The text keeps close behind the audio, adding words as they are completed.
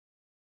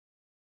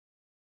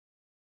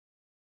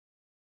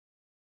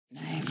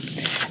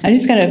pray. I'm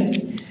just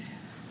going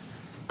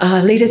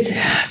to lead us,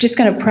 just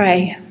going to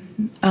pray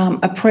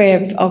a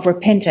prayer of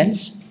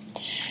repentance,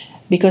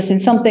 because in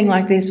something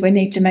like this we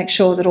need to make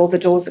sure that all the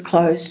doors are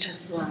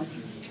closed.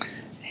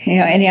 You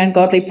know, any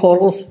ungodly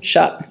portals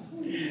shut.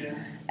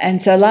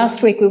 And so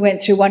last week we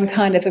went through one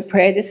kind of a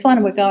prayer. This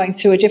one we're going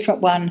through a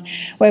different one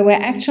where we're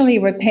actually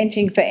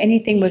repenting for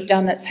anything we've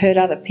done that's hurt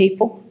other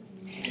people,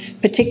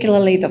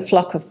 particularly the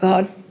flock of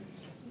God.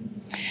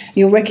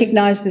 You'll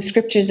recognise the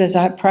scriptures as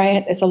I pray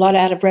it. There's a lot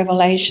out of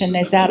Revelation.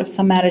 There's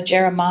some out of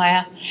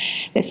Jeremiah.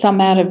 There's some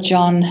out of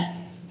John.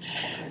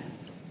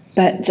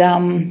 But,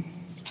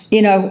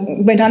 you know,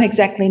 we're not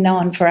exactly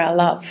known for our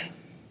love,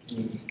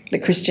 the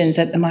Christians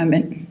at the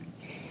moment.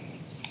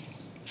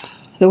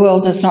 The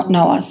world does not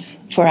know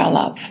us for our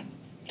love,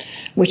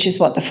 which is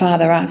what the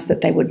Father asked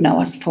that they would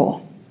know us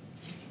for.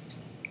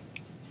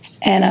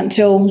 And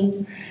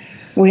until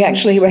we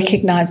actually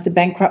recognise the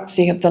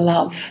bankruptcy of the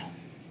love,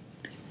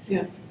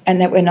 and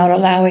that we're not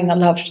allowing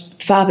the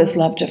Father's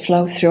love to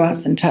flow through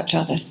us and touch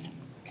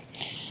others,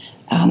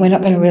 we're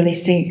not going to really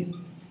see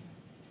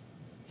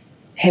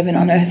heaven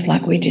on earth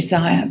like we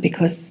desire,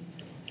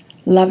 because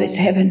love is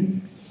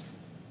heaven.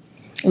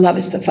 Love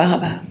is the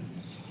Father.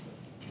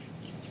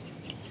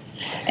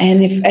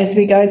 And as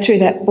we go through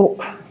that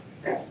book,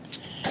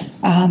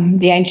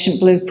 The Ancient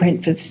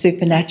Blueprint for the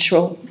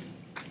Supernatural,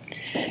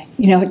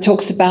 you know, it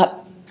talks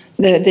about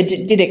the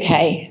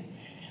Didache.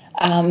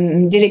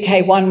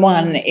 Didache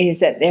 1:1 is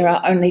that there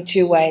are only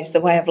two ways,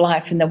 the way of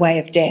life and the way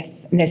of death.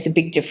 And there's a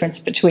big difference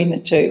between the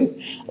two.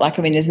 Like,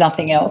 I mean, there's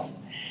nothing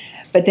else.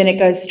 But then it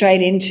goes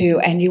straight into,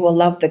 and you will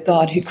love the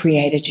God who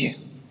created you.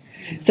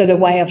 So the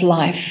way of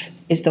life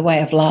is the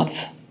way of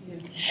love.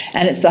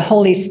 And it's the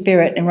Holy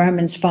Spirit in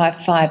Romans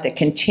 5:5 that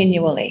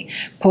continually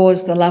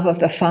pours the love of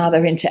the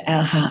Father into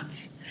our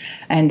hearts.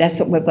 And that's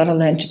what we've got to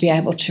learn to be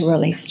able to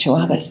release to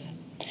others.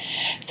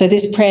 So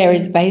this prayer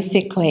is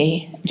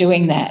basically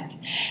doing that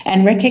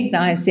and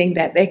recognising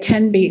that there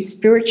can be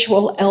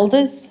spiritual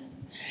elders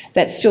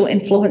that still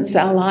influence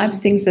our lives,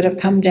 things that have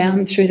come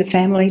down through the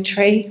family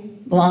tree,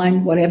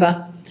 line,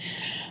 whatever,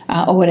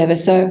 or whatever.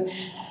 So,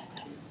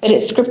 but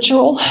it's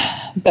scriptural,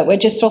 but we're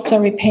just also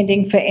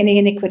repenting for any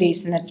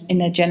iniquities in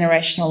the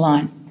generational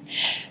line.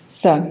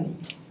 So,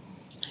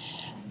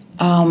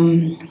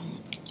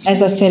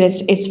 as I said,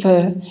 it's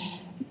for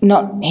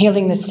not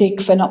healing the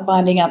sick, for not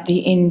binding up the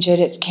injured.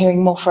 It's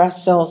caring more for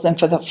ourselves than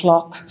for the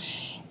flock.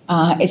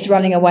 It's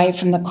running away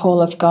from the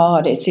call of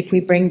God. It's if we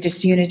bring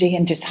disunity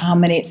and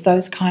disharmony. It's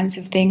those kinds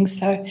of things.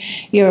 So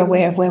you're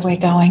aware of where we're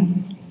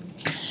going.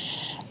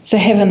 So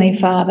Heavenly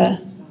Father,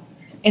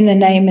 in the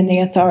name and the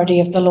authority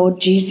of the Lord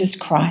Jesus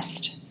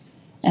Christ,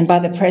 and by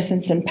the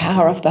presence and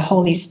power of the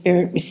Holy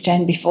Spirit, we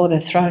stand before the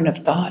throne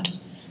of God,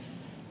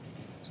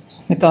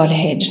 the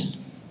Godhead.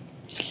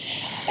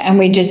 And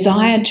we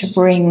desire to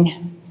bring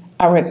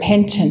a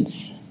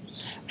repentance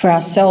for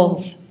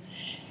ourselves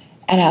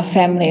and our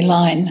family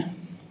line,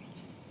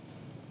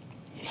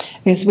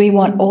 because we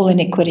want all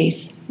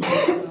iniquities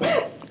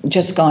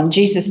just gone.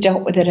 Jesus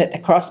dealt with it at the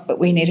cross, but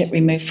we need it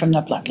removed from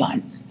the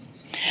bloodline.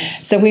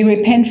 So we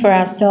repent for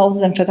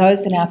ourselves and for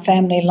those in our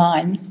family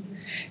line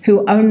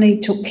who only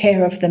took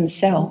care of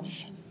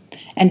themselves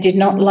and did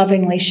not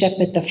lovingly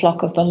shepherd the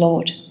flock of the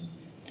Lord.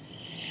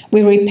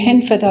 We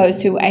repent for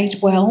those who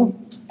ate well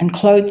and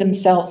clothed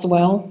themselves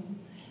well,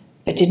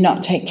 but did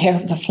not take care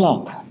of the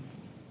flock.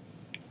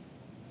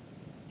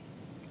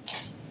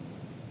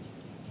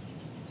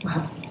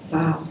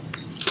 Wow.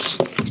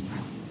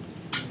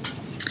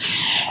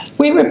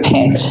 We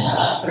repent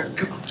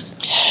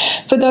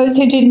for those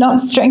who did not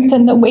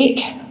strengthen the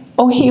weak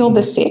or heal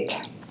the sick,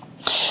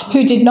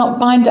 who did not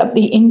bind up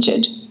the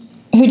injured,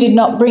 who did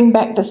not bring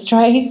back the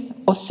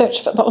strays or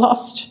search for the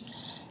lost,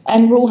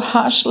 and ruled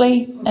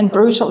harshly and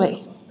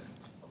brutally.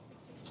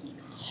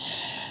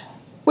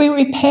 We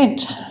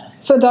repent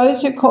for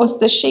those who caused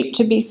the sheep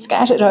to be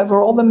scattered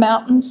over all the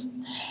mountains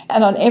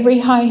and on every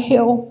high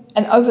hill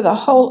and over the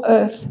whole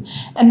earth,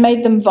 and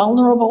made them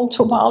vulnerable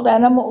to wild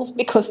animals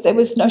because there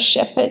was no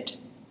shepherd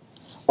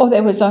or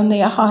there was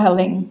only a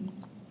hireling.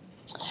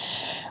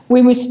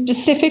 We will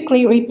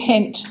specifically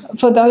repent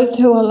for those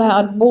who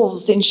allowed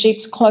wolves in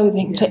sheep's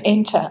clothing to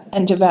enter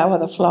and devour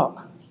the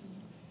flock.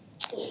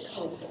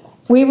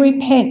 We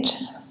repent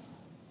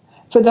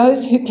for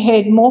those who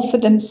cared more for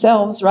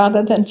themselves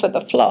rather than for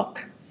the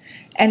flock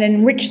and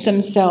enriched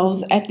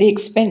themselves at the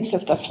expense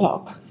of the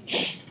flock.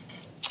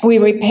 We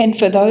repent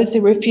for those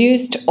who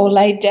refused or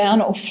laid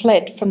down or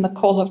fled from the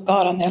call of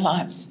God on their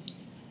lives.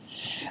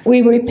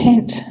 We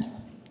repent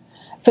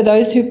for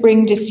those who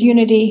bring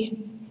disunity,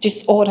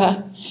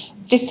 disorder,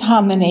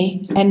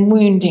 disharmony and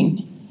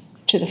wounding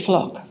to the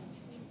flock.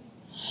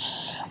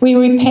 We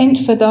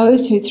repent for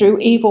those who through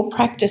evil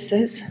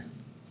practices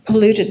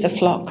polluted the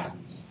flock.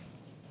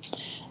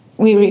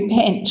 We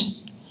repent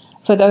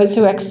for those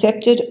who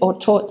accepted or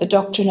taught the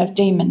doctrine of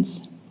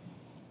demons.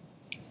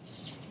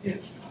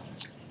 Yes.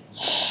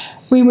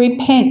 We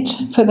repent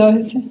for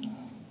those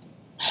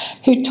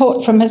who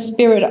taught from a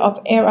spirit of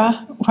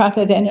error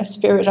rather than a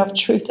spirit of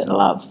truth and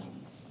love.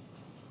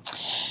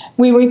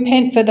 We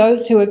repent for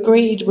those who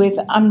agreed with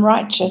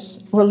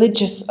unrighteous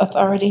religious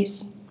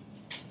authorities.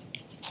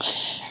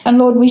 And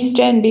Lord, we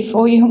stand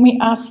before you and we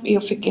ask for your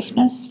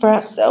forgiveness for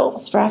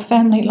ourselves, for our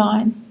family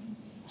line.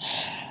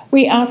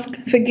 We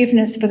ask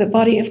forgiveness for the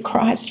body of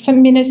Christ, for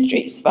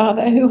ministries,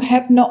 Father, who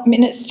have not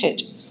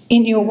ministered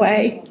in your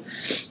way,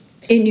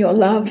 in your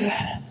love,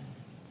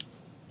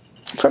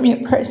 from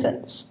your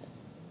presence.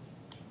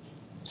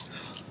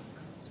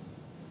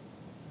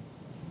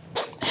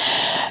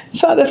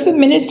 Father, for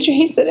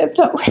ministries that have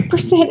not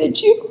represented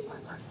you,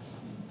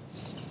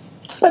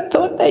 but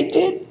thought they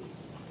did.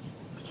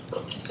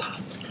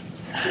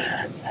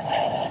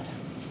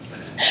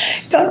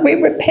 God, we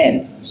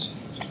repent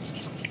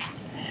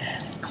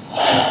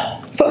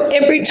for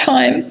every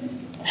time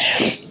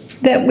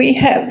that we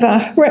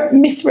have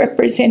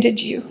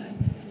misrepresented you,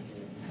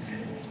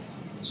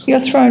 your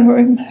throne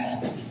room,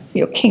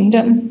 your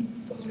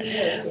kingdom,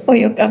 or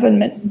your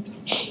government.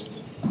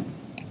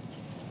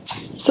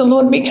 So,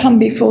 Lord, we come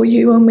before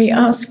you and we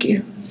ask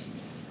you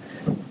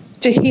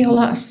to heal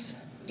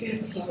us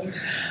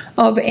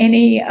of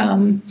any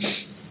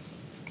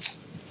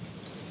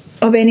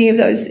of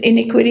those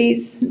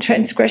iniquities and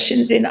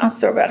transgressions in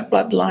us or our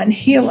bloodline.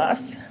 Heal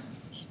us,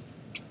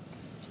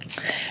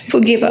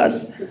 forgive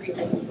us,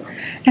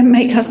 and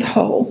make us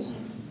whole,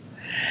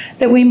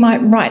 that we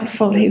might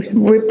rightfully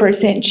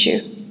represent you.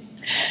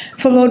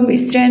 For, Lord, we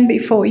stand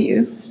before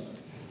you.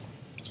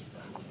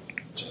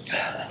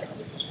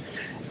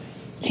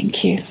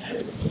 Thank you.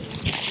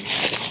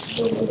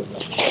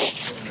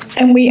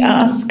 And we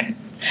ask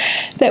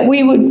that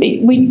we would be,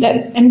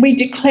 and we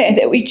declare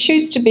that we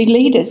choose to be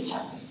leaders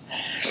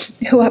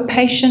who are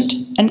patient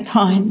and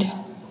kind.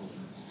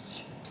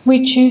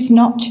 We choose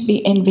not to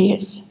be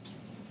envious.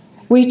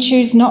 We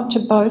choose not to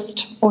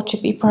boast or to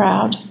be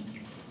proud.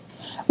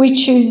 We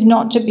choose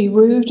not to be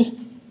rude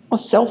or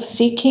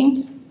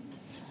self-seeking.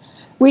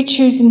 We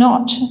choose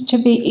not to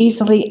be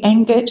easily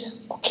angered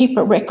or keep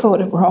a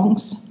record of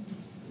wrongs.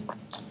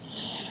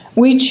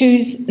 We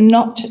choose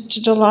not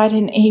to delight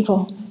in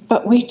evil,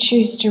 but we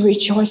choose to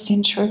rejoice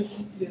in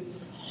truth.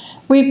 Yes.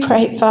 We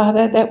pray,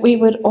 Father, that we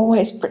would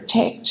always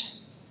protect,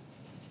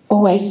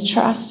 always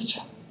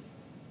trust,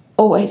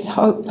 always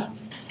hope,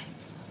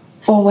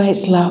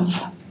 always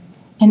love,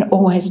 and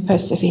always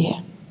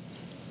persevere.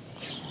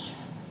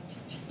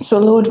 So,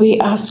 Lord, we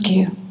ask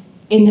you,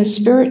 in the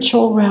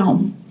spiritual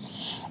realm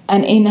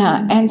and in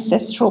our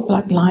ancestral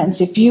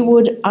bloodlines, if you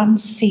would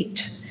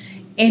unseat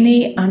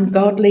any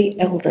ungodly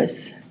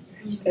elders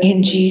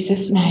in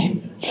Jesus'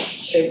 name.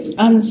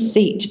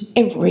 Unseat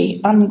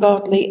every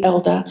ungodly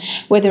elder,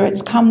 whether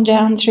it's come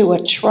down through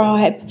a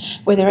tribe,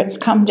 whether it's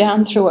come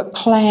down through a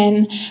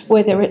clan,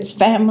 whether it's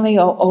family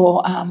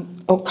or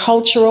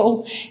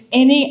cultural,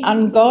 any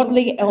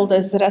ungodly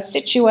elders that are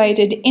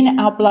situated in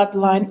our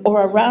bloodline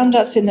or around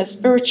us in the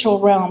spiritual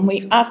realm,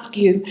 we ask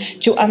you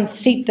to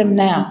unseat them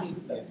now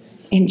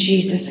in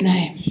Jesus'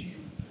 name.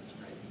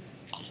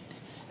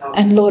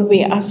 And Lord,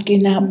 we ask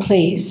you now,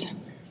 please,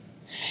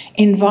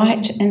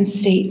 invite and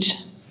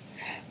seat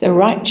the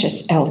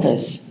righteous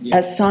elders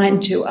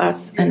assigned to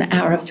us and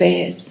our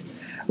affairs.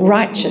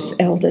 Righteous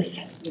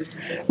elders.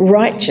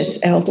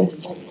 Righteous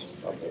elders.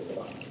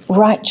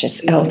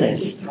 Righteous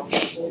elders.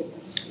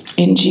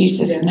 In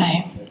Jesus'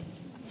 name.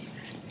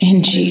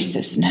 In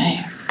Jesus'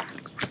 name.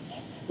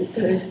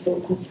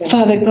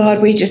 Father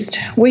God, we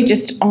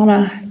just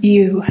honour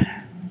you,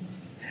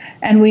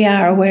 and we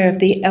are aware of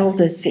the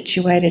elders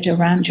situated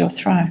around your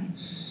throne.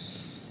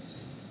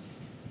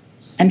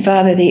 And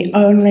Father, the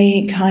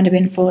only kind of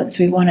influence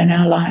we want in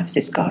our lives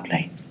is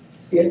godly.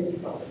 Yes.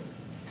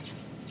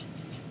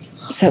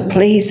 So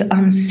please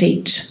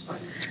unseat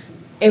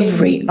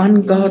every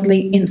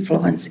ungodly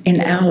influence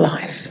in our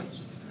life.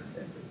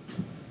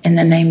 In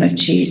the name of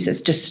Jesus,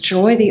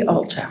 destroy the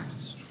altar.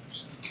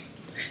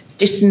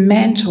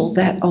 Dismantle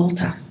that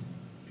altar.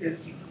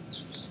 Yes.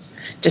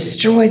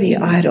 Destroy the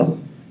idol.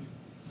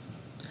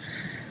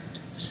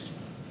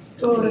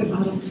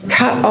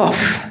 Cut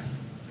off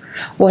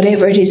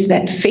whatever it is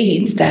that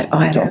feeds that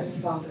idol. Yes,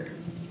 Father.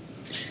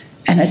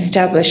 And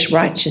establish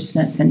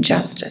righteousness and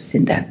justice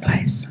in that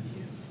place.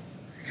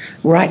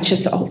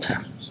 Righteous altar.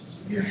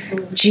 Yes,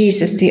 Lord.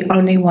 Jesus, the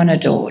only one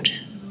adored.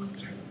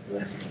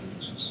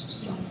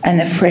 And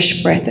the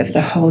fresh breath of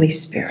the Holy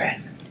Spirit.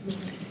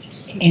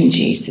 In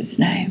Jesus'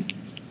 name.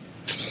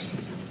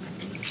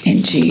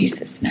 In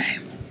Jesus'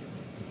 name.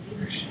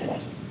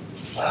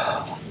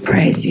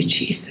 Praise you,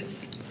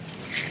 Jesus.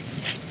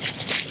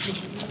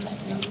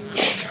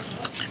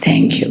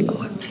 Thank you,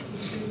 Lord.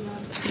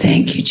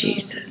 Thank you,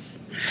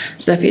 Jesus.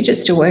 So if you're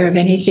just aware of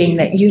anything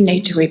that you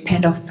need to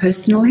repent of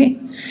personally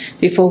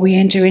before we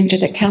enter into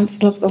the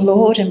counsel of the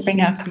Lord and bring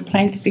our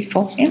complaints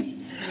before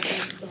him,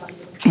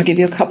 I'll give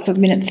you a couple of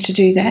minutes to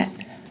do that.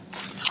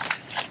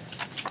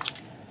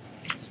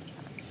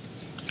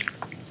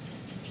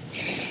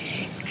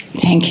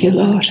 Thank you,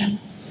 Lord.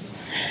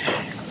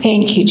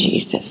 Thank you,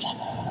 Jesus.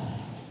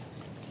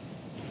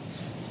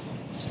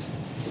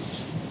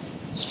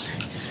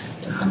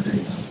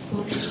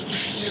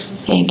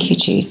 Thank you,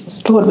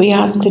 Jesus. Lord, we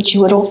ask that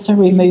you would also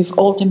remove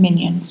all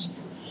dominions,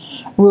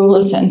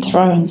 rulers and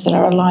thrones that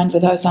are aligned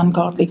with those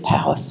ungodly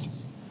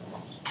powers,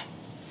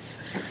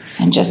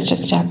 and just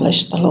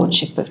establish the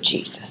lordship of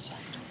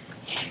Jesus.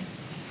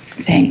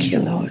 Thank you,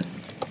 Lord.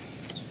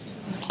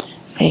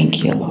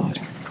 Thank you, Lord.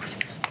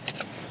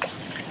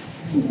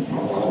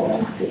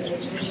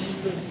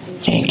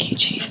 Thank you,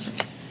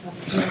 Jesus.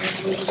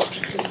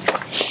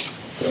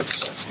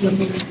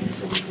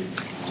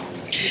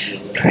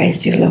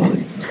 Praise you,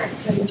 Lord.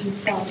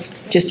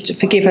 Just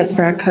forgive us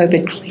for our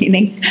COVID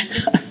cleaning.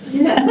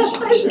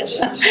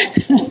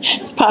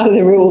 It's part of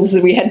the rules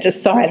that we had to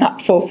sign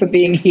up for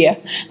being here.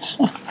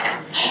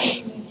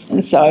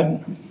 And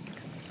so,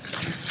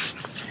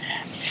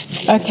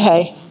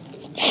 okay.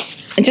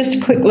 And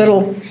just a quick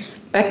little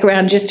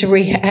background just to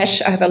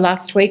rehash over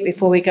last week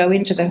before we go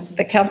into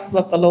the counsel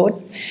of the Lord.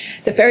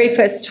 The very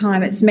first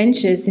time it's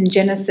mentioned is in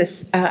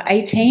Genesis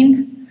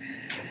 18,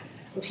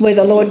 where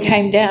the Lord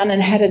came down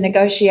and had a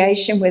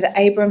negotiation with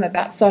Abram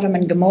about Sodom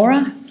and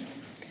Gomorrah.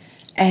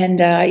 And,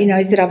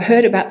 he said, I've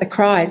heard about the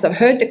cries. I've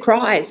heard the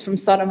cries from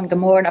Sodom and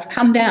Gomorrah, and I've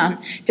come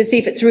down to see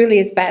if it's really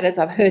as bad as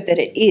I've heard that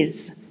it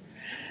is.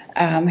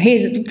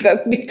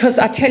 Because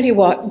I tell you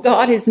what,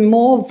 God is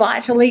more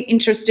vitally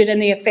interested in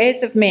the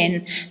affairs of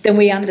men than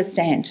we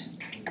understand.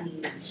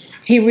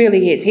 He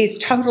really is. He's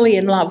totally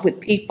in love with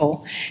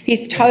people.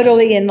 He's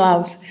totally in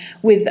love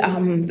with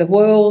the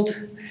world,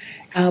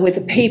 with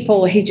the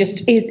people. He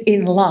just is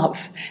in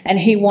love, and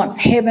he wants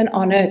heaven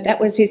on earth.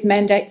 That was his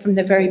mandate from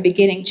the very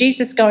beginning.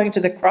 Jesus going to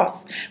the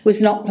cross was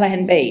not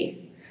plan B.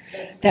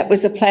 That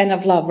was a plan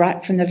of love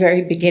right from the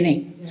very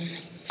beginning.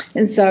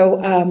 And so,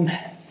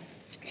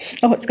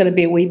 it's going to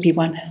be a weepy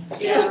one.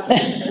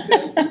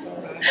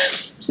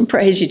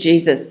 Praise you,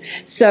 Jesus.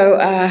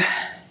 So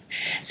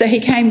he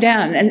came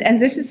down,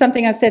 and this is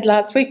something I said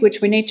last week,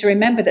 which we need to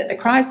remember, that the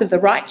cries of the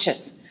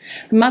righteous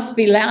must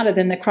be louder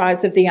than the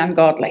cries of the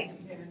ungodly.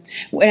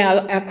 When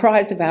our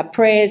cries of our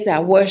prayers,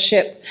 our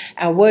worship,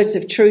 our words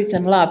of truth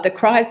and love, the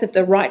cries of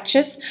the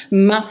righteous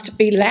must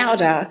be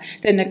louder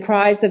than the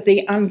cries of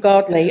the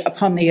ungodly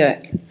upon the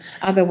earth.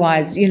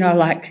 Otherwise,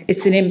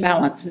 it's an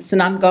imbalance. It's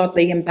an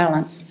ungodly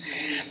imbalance.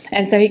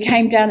 And so he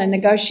came down and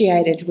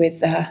negotiated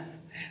with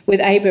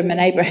Abram, and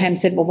Abraham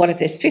said, well, what if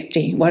there's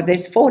 50? What if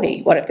there's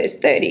 40? What if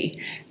there's 30?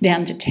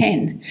 Down to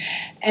 10.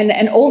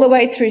 And all the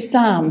way through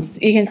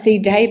Psalms, you can see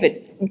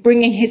David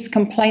bringing his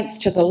complaints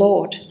to the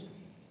Lord.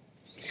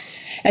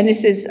 And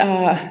this is,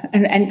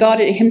 and God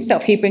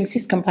himself, he brings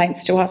his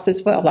complaints to us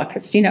as well. Like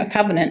it's,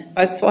 covenant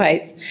both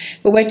ways.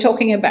 But we're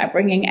talking about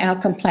bringing our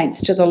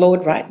complaints to the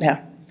Lord right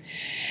now.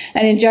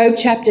 And in Job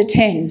chapter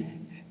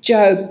 10,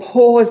 Job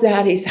pours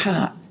out his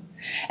heart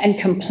and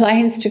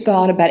complains to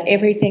God about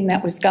everything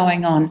that was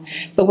going on.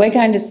 But we're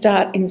going to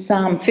start in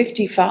Psalm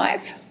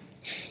 55.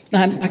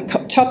 I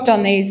chopped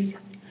on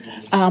these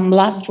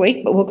last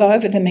week, but we'll go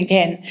over them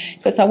again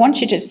because I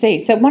want you to see.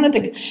 So one of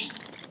the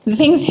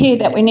things here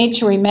that we need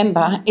to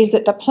remember is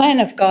that the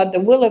plan of God,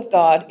 the will of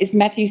God, is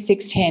Matthew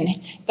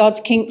 6:10. God's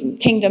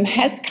kingdom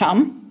has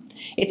come.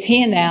 It's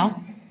here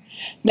now.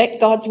 Let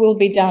God's will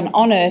be done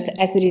on earth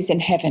as it is in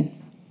heaven.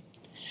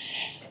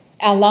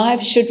 Our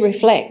lives should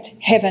reflect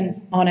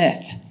heaven on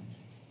earth.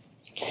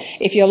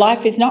 If your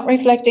life is not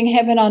reflecting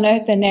heaven on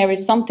earth, then there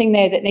is something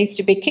there that needs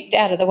to be kicked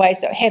out of the way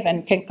so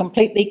heaven can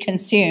completely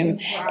consume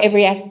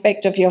every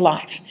aspect of your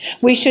life.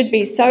 We should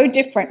be so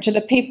different to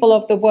the people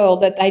of the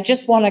world that they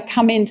just want to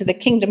come into the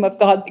kingdom of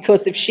God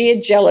because of sheer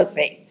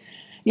jealousy.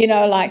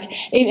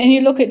 And you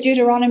look at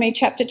Deuteronomy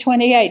chapter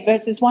 28,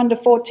 verses 1 to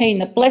 14,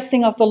 the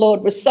blessing of the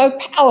Lord was so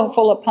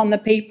powerful upon the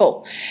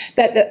people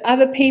that the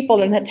other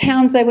people and the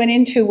towns they went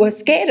into were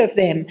scared of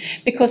them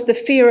because the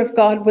fear of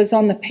God was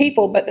on the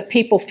people, but the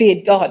people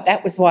feared God.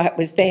 That was why it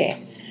was there.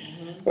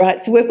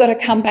 Right? So we've got to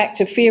come back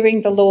to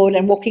fearing the Lord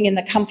and walking in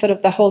the comfort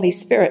of the Holy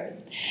Spirit.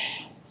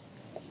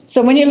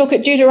 So when you look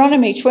at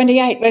Deuteronomy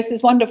 28,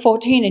 verses 1 to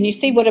 14, and you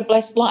see what a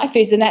blessed life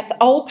is, and that's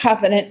old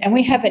covenant, and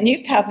we have a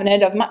new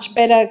covenant of much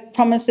better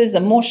promises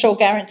and more sure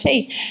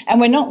guarantee,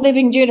 and we're not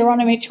living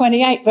Deuteronomy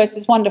 28,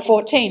 verses 1 to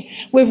 14.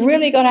 We've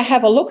really got to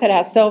have a look at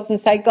ourselves and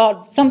say,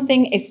 God,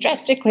 something is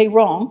drastically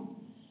wrong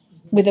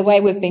with the way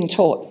we've been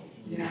taught.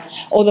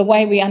 Or the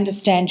way we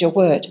understand your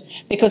word,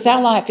 because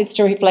our life is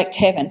to reflect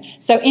heaven.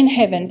 So in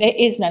heaven, there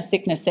is no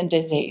sickness and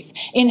disease.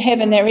 In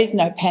heaven, there is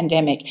no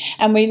pandemic.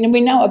 And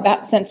we know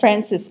about St.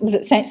 Francis, was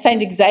it St.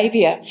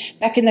 Xavier,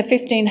 back in the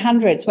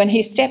 1500s, when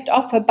he stepped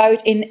off a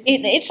boat in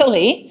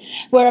Italy,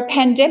 where a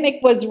pandemic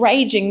was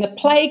raging. The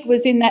plague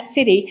was in that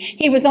city.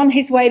 He was on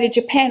his way to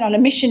Japan on a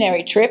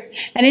missionary trip.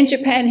 And in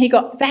Japan, he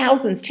got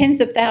thousands,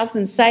 tens of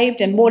thousands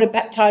saved and water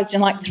baptized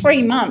in like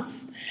 3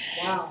 months.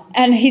 Wow.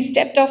 And he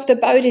stepped off the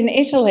boat in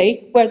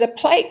Italy where the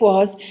plague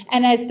was,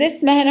 and as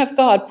this man of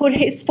God put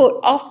his foot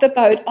off the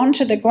boat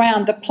onto the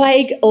ground, the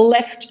plague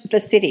left the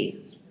city.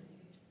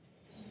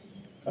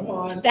 Come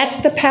on.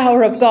 That's the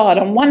power of God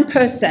on one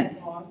person.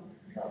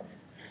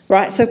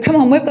 Right, so come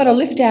on, we've got to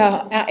lift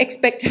our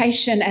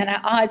expectation and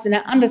our eyes and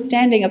our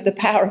understanding of the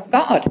power of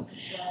God.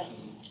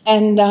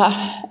 And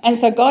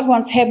so God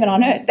wants heaven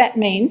on earth. That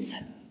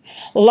means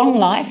long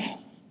life.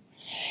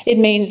 It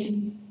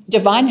means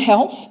divine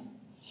health,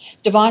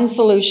 divine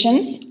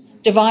solutions,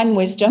 divine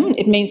wisdom.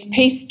 It means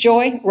peace,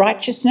 joy,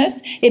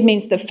 righteousness. It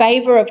means the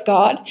favour of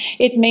God.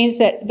 It means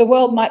that the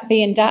world might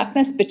be in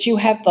darkness, but you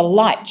have the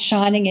light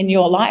shining in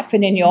your life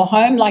and in your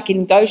home, like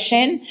in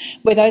Goshen,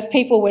 where those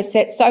people were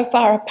set so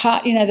far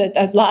apart, you know,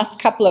 the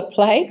last couple of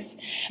plagues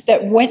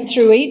that went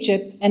through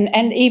Egypt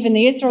and even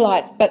the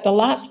Israelites. But the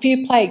last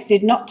few plagues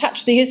did not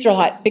touch the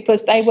Israelites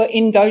because they were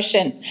in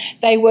Goshen.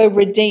 They were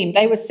redeemed.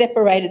 They were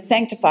separated,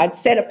 sanctified,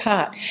 set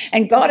apart.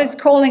 And God is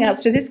calling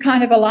us to this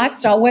kind of a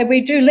lifestyle where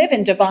we do live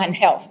in divine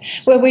health,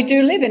 where we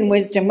do live in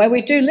wisdom, where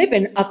we do live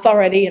in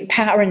authority and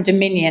power and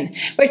dominion,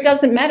 where it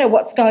doesn't matter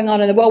what's going on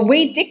in the world.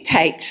 We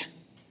dictate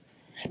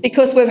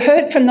because we've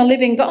heard from the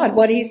living God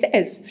what he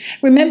says.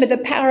 Remember the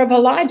power of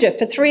Elijah.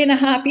 For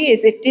 3.5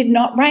 years it did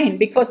not rain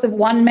because of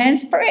one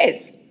man's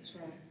prayers.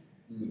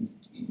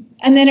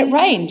 And then it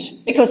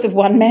rained because of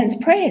one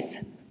man's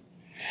prayers.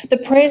 The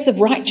prayers of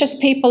righteous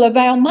people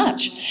avail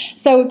much.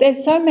 So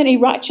there's so many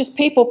righteous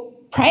people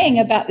praying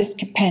about this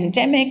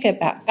pandemic,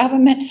 about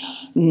government.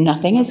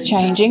 Nothing is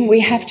changing. We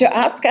have to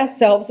ask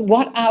ourselves,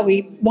 why are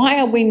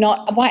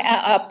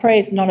our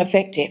prayers not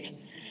effective?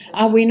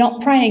 Are we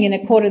not praying in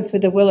accordance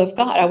with the will of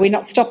God? Are we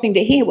not stopping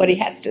to hear what he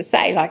has to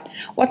say? Like,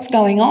 what's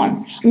going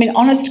on? I mean,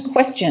 honest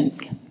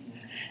questions.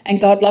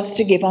 And God loves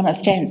to give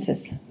honest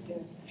answers,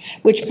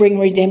 which bring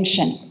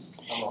redemption.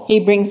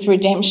 He brings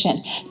redemption.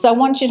 So I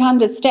want you to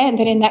understand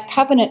that in that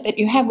covenant that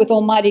you have with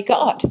Almighty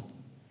God,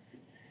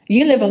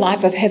 you live a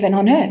life of heaven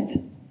on earth.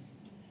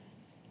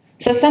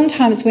 So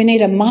sometimes we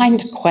need a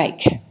mind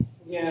quake.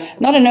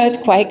 Not an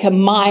earthquake, a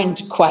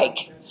mind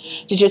quake.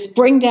 To just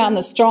bring down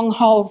the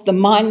strongholds, the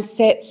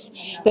mindsets,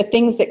 the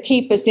things that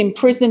keep us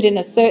imprisoned in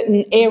a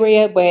certain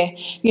area where,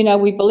 you know,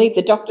 we believe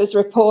the doctor's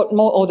report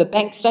more or the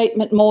bank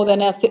statement more than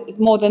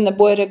the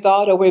word of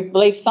God, or we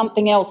believe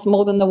something else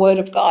more than the word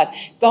of God.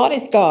 God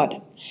is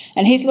God,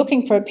 and he's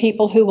looking for a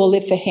people who will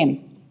live for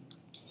him.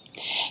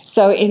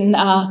 So in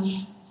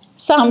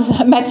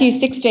Matthew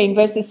 16,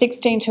 verses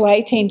 16 to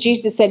 18,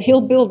 Jesus said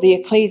he'll build the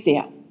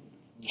ecclesia.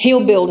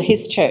 He'll build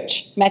his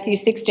church. Matthew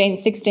 16,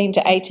 16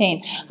 to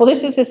 18. Well,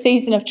 this is a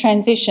season of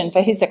transition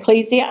for his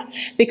ecclesia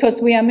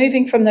because we are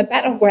moving from the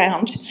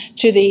battleground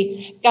to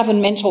the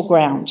governmental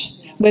ground.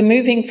 We're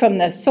moving from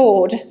the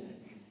sword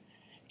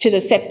to the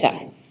scepter.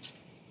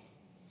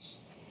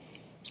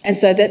 And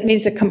so that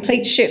means a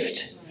complete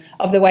shift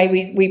of the way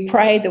we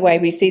pray, the way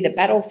we see the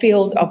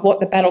battlefield, of what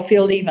the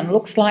battlefield even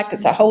looks like.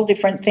 It's a whole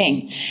different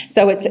thing.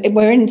 So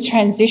we're in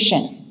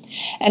transition.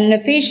 And in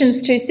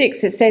Ephesians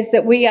 2:6, it says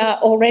that we are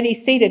already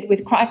seated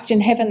with Christ in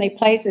heavenly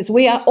places.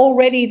 We are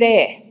already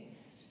there.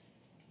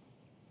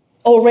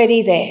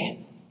 Already there.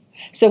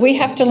 So we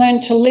have to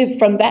learn to live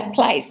from that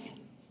place,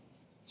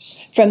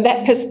 from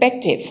that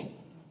perspective,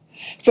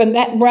 from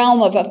that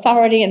realm of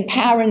authority and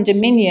power and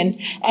dominion,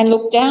 and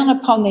look down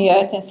upon the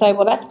earth and say,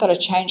 well, that's got to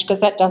change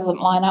because that doesn't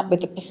line up with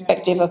the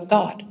perspective of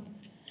God.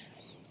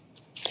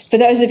 For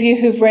those of you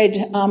who've read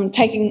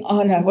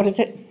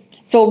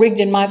It's All Rigged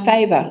in My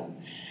Favour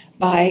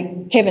by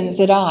Kevin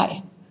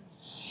Zadai.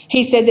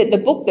 He said that the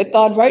book that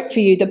God wrote for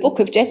you, the book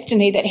of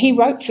destiny that he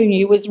wrote for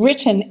you, was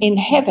written in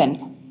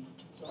heaven.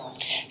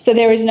 So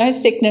there is no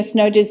sickness,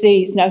 no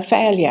disease, no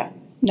failure,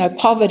 no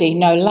poverty,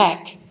 no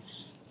lack.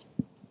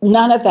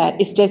 None of that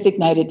is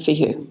designated for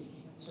you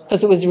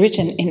because it was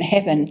written in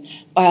heaven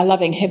by a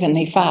loving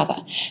heavenly Father.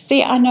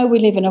 See, I know we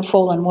live in a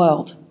fallen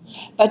world,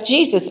 but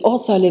Jesus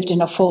also lived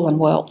in a fallen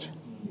world.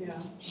 Yeah.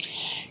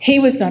 He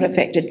was not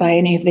affected by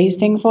any of these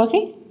things, was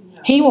he?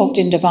 He walked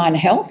in divine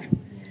health.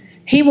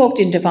 He walked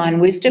in divine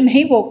wisdom.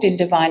 He walked in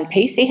divine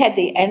peace. He had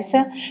the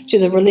answer to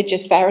the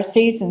religious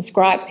Pharisees and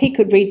scribes. He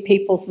could read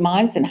people's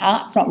minds and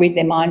hearts, not read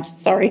their minds,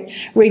 sorry,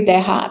 read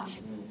their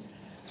hearts.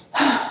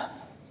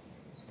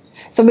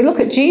 So we look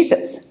at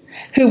Jesus,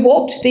 who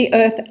walked the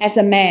earth as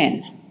a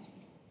man,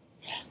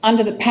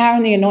 under the power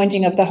and the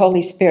anointing of the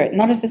Holy Spirit,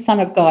 not as the Son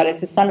of God, as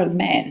the Son of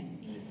Man.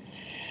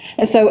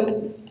 And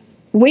so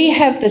we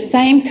have the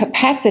same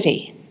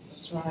capacity.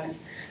 That's right.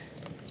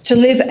 To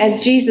live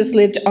as Jesus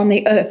lived on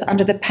the earth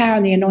under the power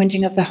and the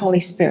anointing of the Holy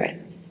Spirit.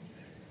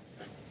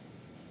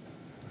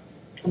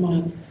 Come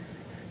on.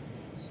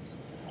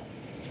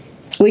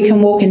 We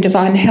can walk in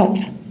divine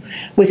health.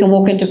 We can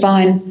walk in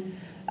divine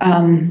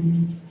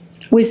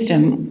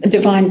wisdom,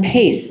 divine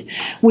peace.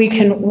 We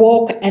can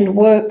walk and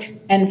work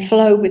and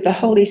flow with the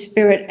Holy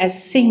Spirit as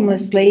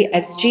seamlessly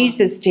as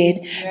Jesus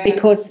did,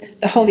 because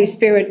the Holy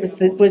Spirit was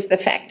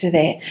the factor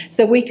there.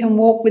 So we can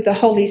walk with the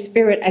Holy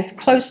Spirit as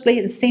closely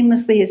and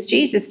seamlessly as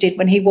Jesus did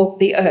when he walked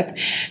the earth.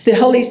 The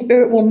Holy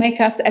Spirit will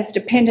make us as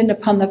dependent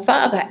upon the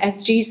Father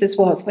as Jesus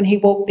was when he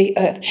walked the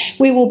earth.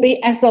 We will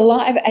be as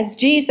alive as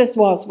Jesus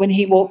was when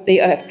he walked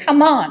the earth.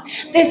 Come on.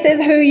 This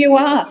is who you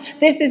are.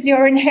 This is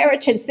your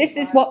inheritance. This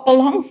is what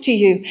belongs to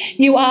you.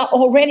 You are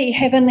already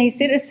heavenly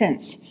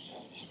citizens.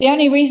 The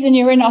only reason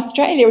you're in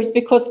Australia is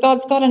because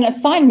God's got an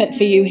assignment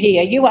for you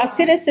here. You are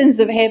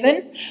citizens of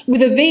heaven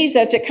with a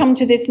visa to come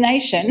to this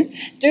nation,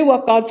 do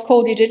what God's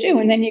called you to do,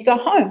 and then you go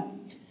home.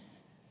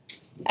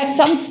 At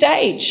some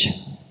stage,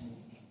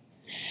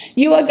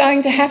 you are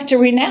going to have to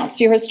renounce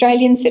your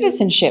Australian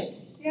citizenship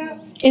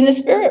in the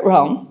spirit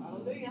realm.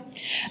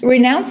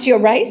 Renounce your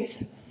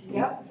race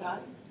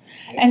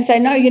and say,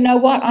 no, you know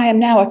what? I am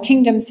now a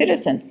kingdom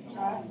citizen.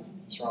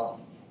 That's right.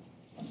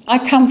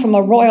 I come from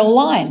a royal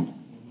line,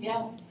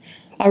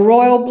 a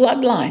royal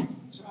bloodline.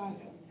 That's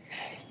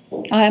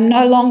right. I am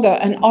no longer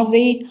an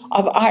Aussie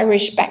of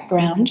Irish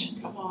background.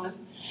 Come on.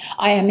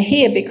 I am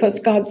here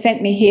because God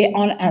sent me here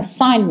on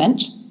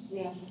assignment,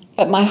 Yes.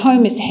 but my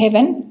home is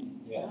heaven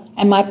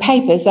and my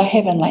papers are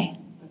heavenly.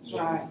 That's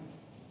right.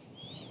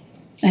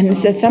 And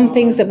so some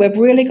things that we've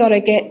really got to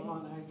get Come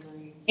on, I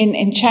agree.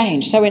 in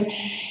change. So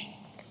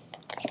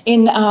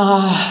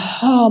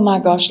oh my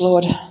gosh,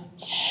 Lord.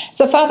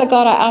 So Father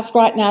God, I ask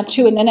right now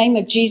too, in the name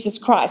of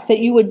Jesus Christ, that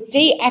you would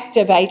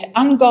deactivate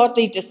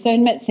ungodly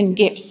discernments and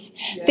gifts,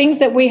 things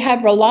that we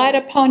have relied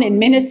upon in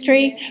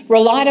ministry,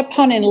 relied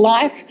upon in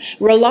life,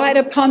 relied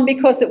upon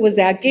because it was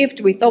our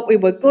gift, we thought we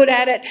were good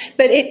at it,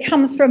 but it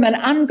comes from an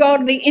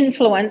ungodly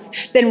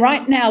influence. Then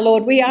right now,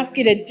 Lord, we ask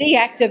you to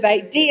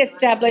deactivate,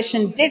 de-establish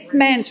and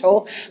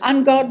dismantle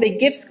ungodly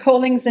gifts,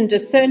 callings and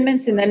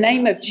discernments in the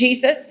name of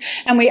Jesus.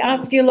 And we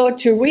ask you, Lord,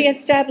 to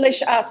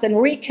re-establish us and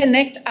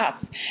reconnect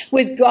us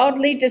with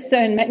godly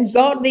discernment,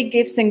 godly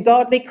gifts and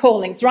godly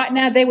callings. Right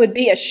now there would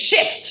be a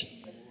shift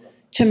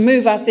to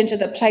move us into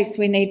the place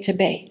we need to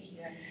be.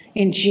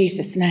 In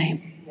Jesus'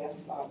 name.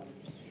 Yes, Father.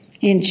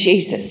 In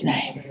Jesus'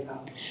 name.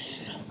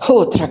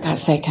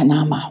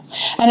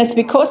 And it's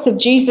because of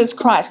Jesus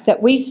Christ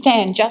that we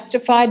stand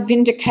justified,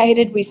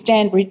 vindicated, we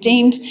stand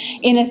redeemed,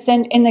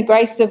 innocent in the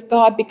grace of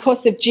God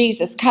because of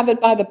Jesus,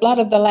 covered by the blood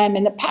of the Lamb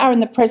in the power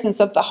and the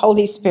presence of the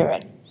Holy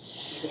Spirit.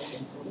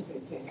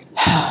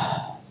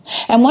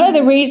 And one of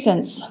the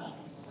reasons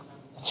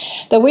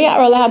that we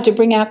are allowed to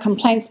bring our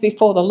complaints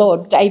before the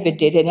Lord, David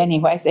did it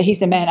anyway, so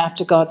he's a man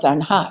after God's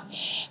own heart.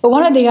 But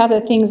one of the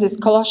other things is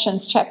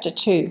Colossians chapter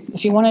 2.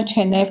 If you want to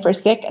turn there for a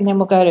sec, and then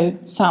we'll go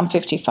to Psalm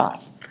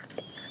 55.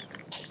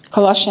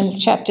 Colossians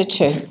chapter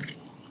 2.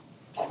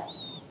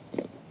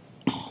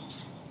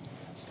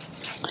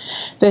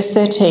 Verse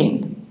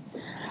 13.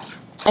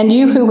 And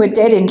you who were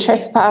dead in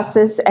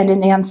trespasses and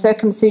in the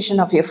uncircumcision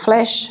of your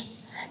flesh,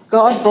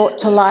 God brought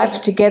to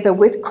life together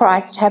with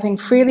Christ, having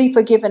freely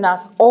forgiven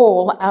us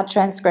all our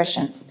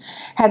transgressions,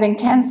 having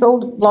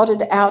cancelled,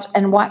 blotted out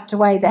and wiped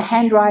away the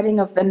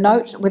handwriting of the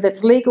note with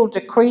its legal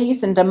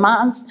decrees and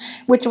demands,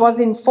 which was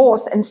in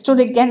force and stood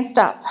against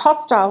us,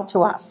 hostile to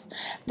us.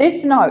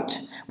 This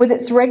note, with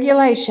its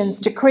regulations,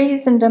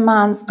 decrees and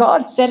demands,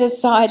 God set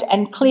aside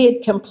and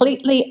cleared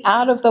completely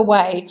out of the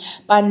way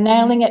by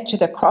nailing it to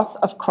the cross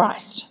of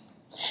Christ.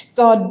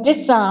 God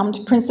disarmed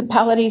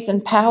principalities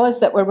and powers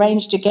that were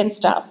ranged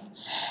against us,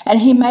 and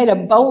he made a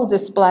bold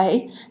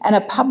display and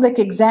a public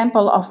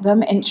example of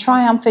them in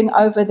triumphing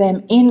over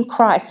them in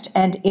Christ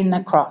and in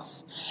the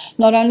cross.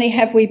 Not only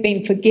have we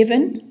been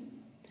forgiven,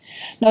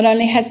 not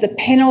only has the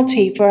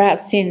penalty for our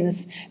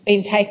sins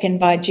been taken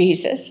by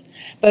Jesus,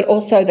 but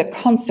also the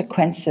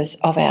consequences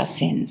of our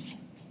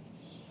sins.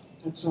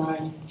 That's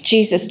right.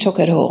 Jesus took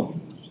it all.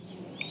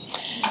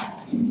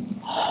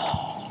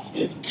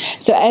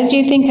 So as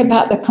you think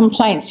about the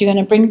complaints you're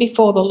going to bring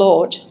before the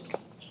Lord,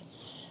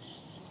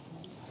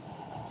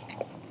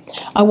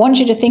 I want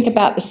you to think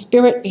about the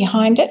spirit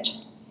behind it.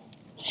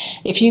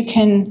 If you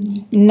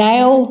can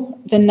nail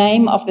the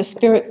name of the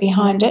spirit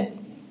behind it,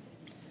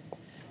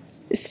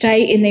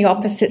 stay in the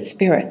opposite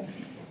spirit.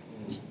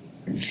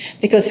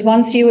 Because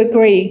once you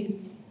agree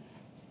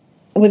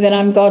with an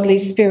ungodly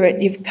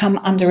spirit, you've come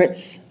under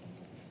its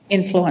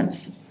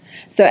influence.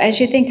 So as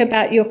you think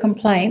about your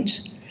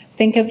complaint,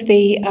 think of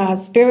the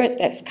spirit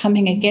that's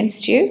coming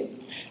against you.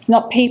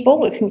 Not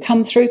people, it can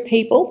come through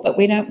people, but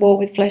we don't war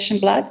with flesh and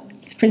blood.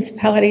 It's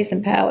principalities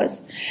and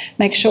powers.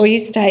 Make sure you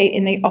stay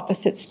in the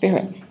opposite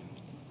spirit.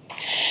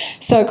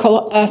 So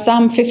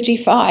Psalm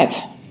 55,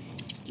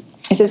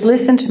 it says,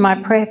 listen to my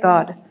prayer,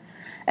 God,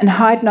 and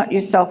hide not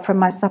yourself from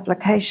my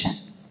supplication.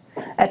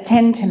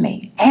 Attend to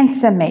me,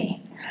 answer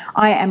me.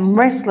 I am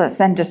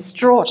restless and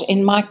distraught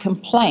in my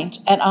complaint,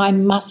 and I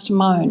must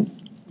moan.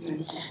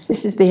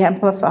 This is the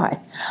Amplified.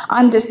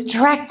 I'm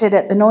distracted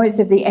at the noise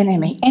of the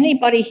enemy.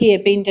 Anybody here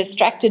been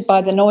distracted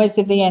by the noise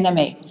of the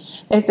enemy?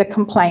 There's a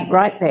complaint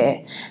right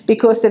there.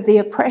 Because of the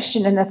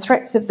oppression and the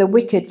threats of the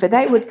wicked, for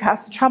they would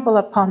cast trouble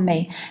upon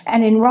me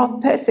and in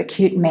wrath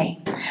persecute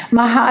me.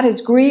 My heart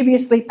is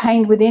grievously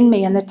pained within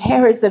me, and the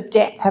terrors of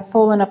death have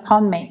fallen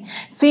upon me.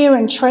 Fear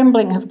and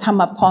trembling have come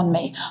upon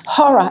me.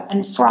 Horror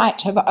and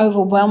fright have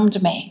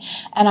overwhelmed me.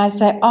 And I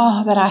say,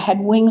 oh, that I had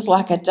wings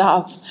like a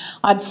dove.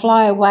 I'd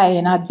fly away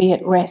and I'd be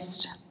at rest.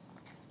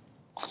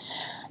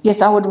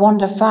 Yes, I would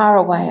wander far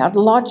away. I'd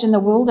lodge in the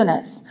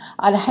wilderness.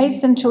 I'd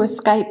hasten to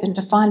escape and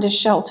to find a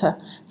shelter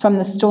from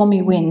the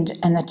stormy wind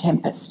and the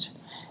tempest.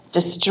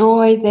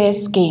 Destroy their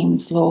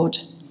schemes, Lord.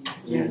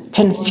 Yes.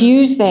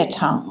 Confuse their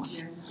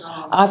tongues.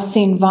 I've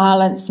seen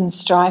violence and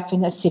strife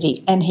in the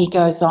city. And he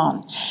goes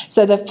on.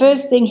 So the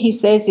first thing he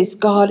says is,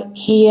 God,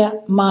 hear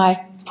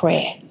my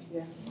prayer.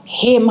 Yes.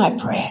 Hear my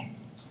prayer.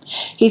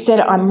 He said,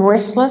 I'm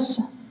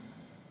restless.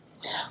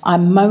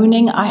 I'm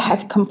moaning. I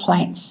have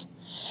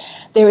complaints.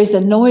 There is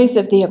a noise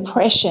of the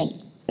oppression,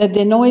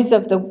 the noise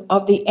of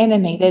the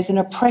enemy. There's an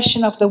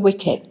oppression of the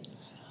wicked.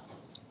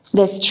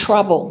 There's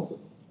trouble,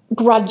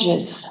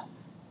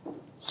 grudges.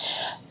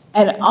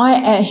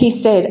 And he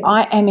said,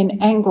 I am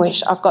in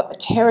anguish. I've got the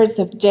terrors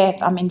of death.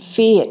 I'm in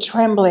fear,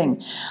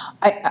 trembling.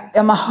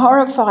 I'm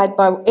horrified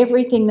by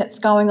everything that's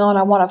going on.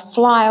 I want to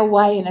fly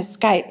away and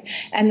escape.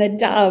 And the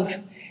dove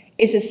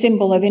is a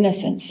symbol of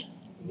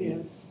innocence.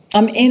 Yes.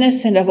 I'm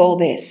innocent of all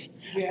this.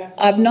 Yes.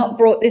 I've not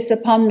brought this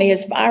upon me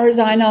as far as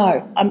I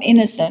know. I'm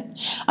innocent.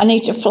 I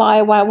need to fly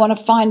away. I want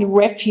to find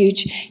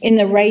refuge in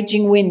the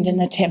raging wind and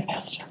the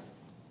tempest.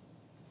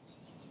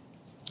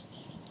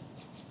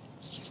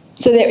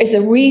 So there is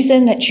a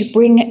reason that you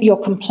bring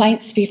your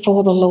complaints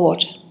before the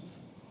Lord.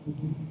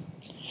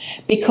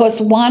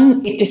 Because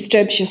one, it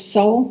disturbs your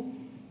soul,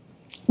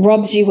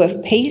 robs you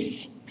of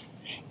peace,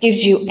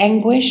 gives you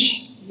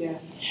anguish.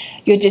 Yes.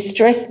 You're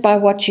distressed by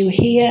what you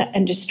hear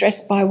and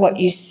distressed by what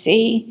you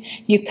see.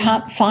 You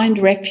can't find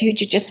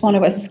refuge. You just want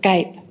to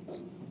escape.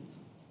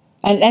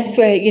 And that's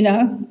where,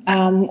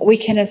 we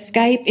can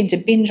escape into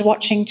binge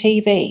watching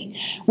TV.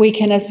 We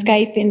can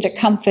escape into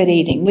comfort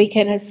eating. We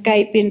can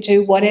escape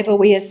into whatever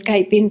we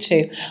escape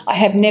into. I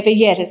have never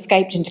yet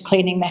escaped into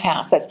cleaning the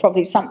house. That's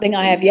probably something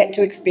I have yet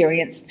to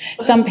experience.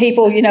 Some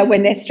people,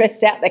 when they're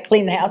stressed out, they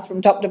clean the house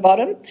from top to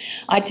bottom.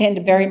 I tend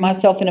to bury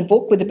myself in a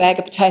book with a bag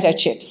of potato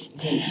chips.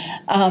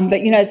 But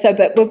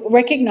we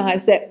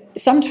recognise that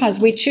sometimes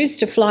we choose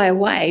to fly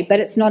away, but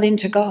it's not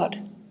into God.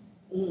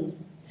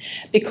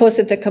 Because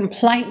of the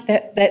complaint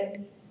that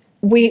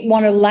we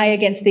want to lay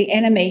against the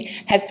enemy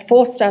has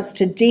forced us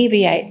to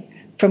deviate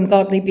from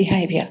godly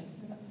behaviour.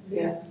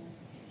 Yes.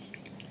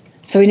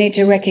 So we need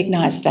to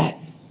recognise that.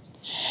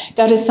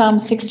 Go to Psalm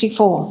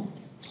 64,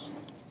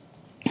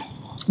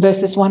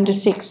 verses 1 to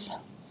 6.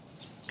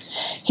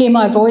 Hear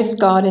my voice,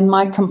 God, in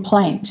my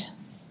complaint.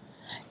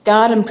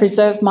 Guard and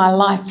preserve my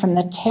life from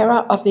the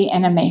terror of the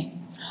enemy.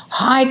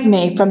 Hide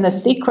me from the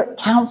secret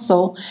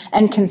counsel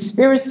and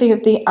conspiracy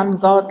of the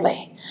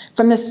ungodly,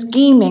 from the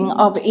scheming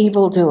of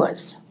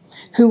evildoers,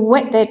 who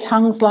whet their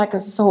tongues like a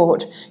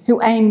sword,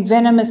 who aim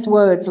venomous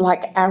words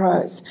like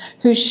arrows,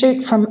 who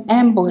shoot from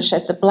ambush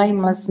at the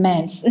blameless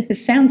man. It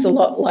sounds a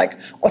lot like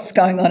what's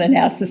going on in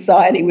our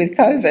society with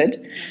COVID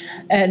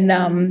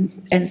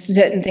and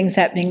certain things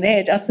happening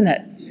there, doesn't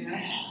it?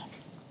 Yeah.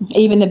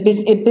 Even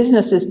the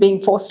businesses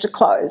being forced to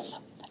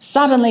close.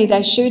 Suddenly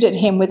they shoot at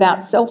him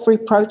without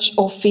self-reproach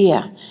or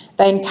fear.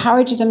 They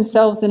encourage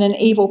themselves in an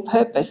evil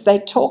purpose. They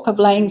talk of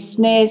laying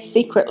snares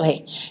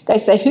secretly. They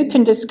say, who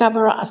can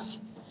discover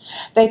us?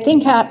 They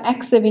think out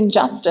acts of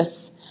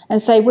injustice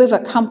and say, we've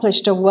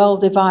accomplished a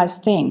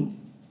well-devised thing.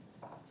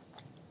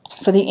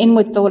 For the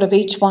inward thought of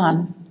each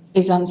one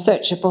is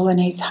unsearchable and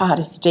his heart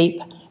is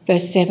deep.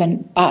 Verse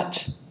 7,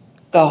 but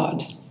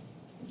God.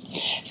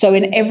 So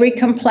in every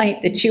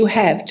complaint that you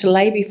have to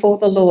lay before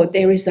the Lord,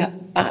 there is a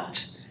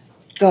but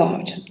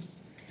God.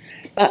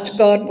 But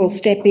God will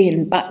step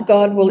in, but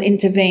God will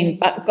intervene,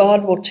 but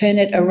God will turn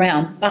it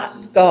around,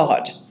 but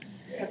God.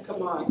 Yeah,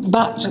 come on.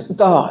 But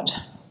God.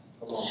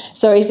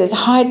 So he says,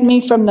 hide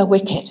me from the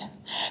wicked.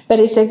 But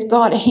he says,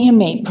 God, hear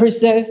me,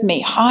 preserve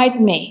me, hide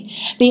me.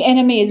 The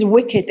enemy is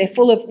wicked. They're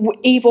full of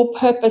evil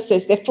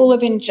purposes. They're full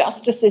of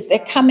injustices.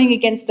 They're coming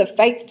against the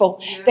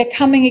faithful. They're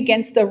coming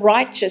against the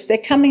righteous. They're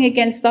coming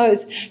against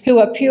those who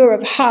are pure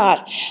of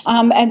heart.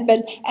 And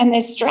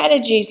their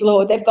strategies,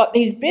 Lord, they've got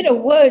these bitter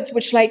words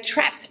which lay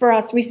traps for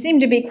us. We seem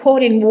to be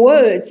caught in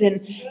words and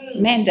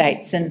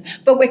mandates,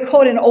 but we're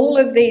caught in all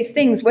of these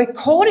things. We're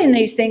caught in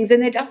these things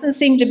and there doesn't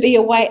seem to be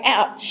a way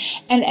out.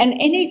 And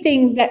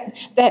anything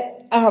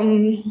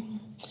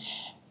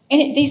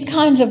these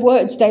kinds of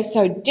words, they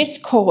sow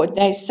discord,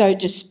 they sow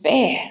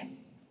despair.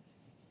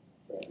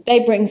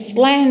 They bring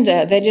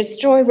slander, they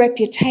destroy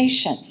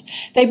reputations,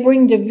 they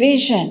bring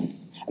division.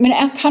 I mean,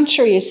 our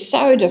country is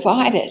so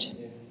divided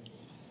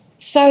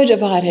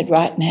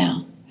right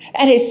now.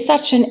 That is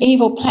such an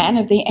evil plan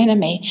of the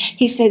enemy.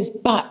 He says,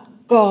 but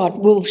God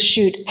will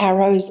shoot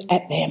arrows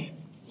at them.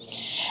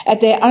 At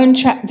their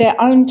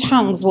own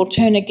tongues will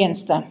turn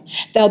against them.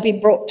 They'll be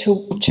brought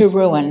to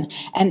ruin,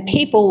 and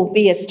people will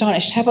be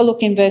astonished. Have a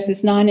look in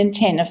verses 9 and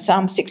 10 of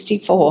Psalm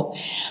 64.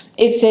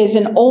 It says,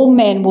 and all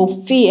men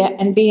will fear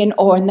and be in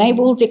awe, and they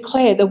will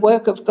declare the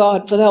work of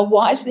God, for they'll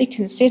wisely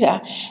consider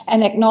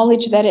and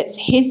acknowledge that it's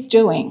his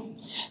doing.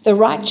 The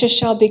righteous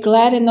shall be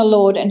glad in the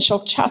Lord and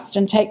shall trust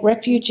and take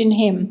refuge in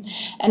him,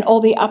 and all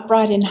the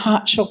upright in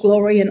heart shall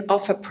glory and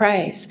offer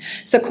praise.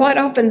 So quite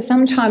often,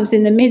 sometimes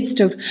in the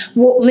midst of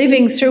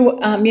living through,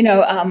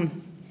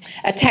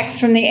 attacks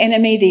from the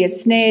enemy, the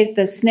snares,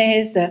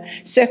 the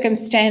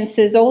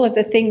circumstances, all of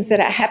the things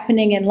that are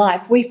happening in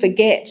life, we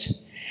forget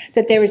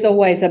that there is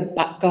always a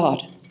but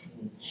God.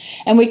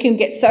 And we can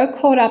get so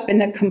caught up in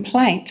the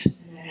complaint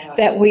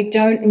that we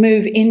don't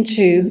move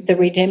into the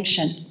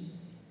redemption.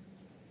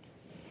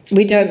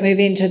 We don't move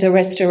into the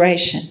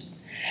restoration.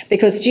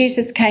 Because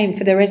Jesus came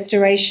for the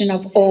restoration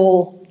of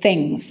all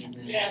things.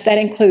 That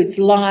includes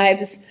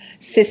lives,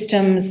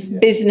 systems,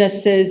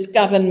 businesses,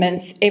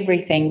 governments,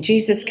 everything.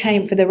 Jesus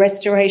came for the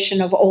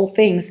restoration of all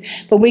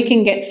things. But we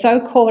can get so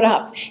caught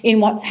up in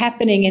what's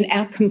happening in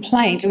our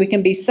complaint. We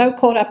can be so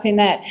caught up in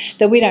that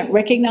we don't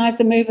recognise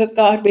the move of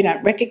God. We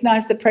don't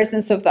recognise the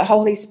presence of the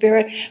Holy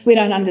Spirit. We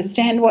don't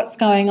understand what's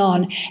going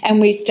on. And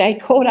we stay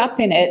caught up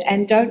in it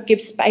and don't give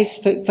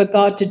space for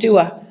God to do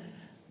a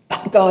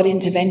God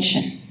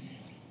intervention.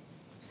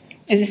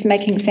 Is this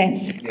making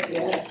sense?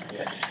 Yes.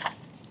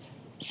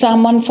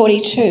 Psalm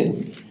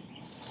 142.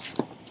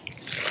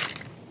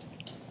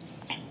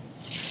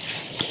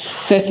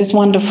 Verses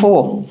 1 to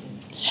 4.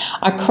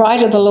 I cry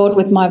to the Lord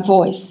with my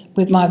voice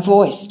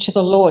to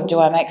the Lord do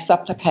I make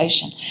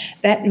supplication.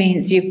 That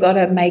means you've got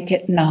to make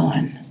it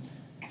known.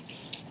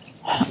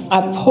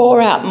 I pour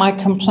out my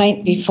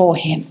complaint before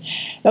him.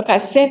 Look, I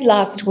said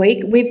last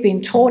week, we've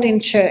been taught in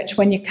church,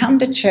 when you come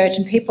to church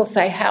and people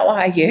say, how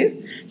are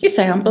you? You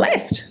say, I'm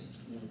blessed.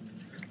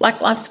 Like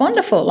life's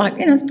wonderful. Like,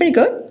 it's pretty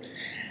good.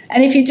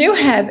 And if you do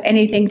have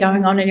anything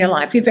going on in your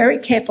life, you're very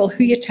careful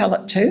who you tell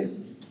it to.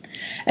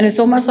 And it's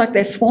almost like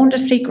they're sworn to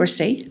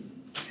secrecy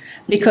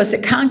because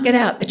it can't get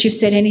out that you've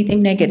said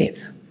anything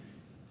negative.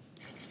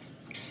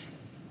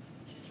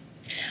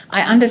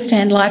 I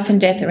understand life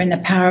and death are in the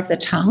power of the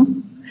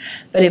tongue,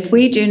 but if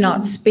we do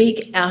not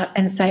speak out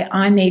and say,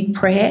 I need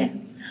prayer,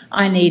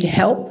 I need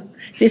help,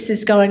 this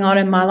is going on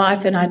in my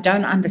life and I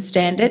don't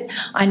understand it,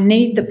 I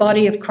need the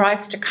body of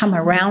Christ to come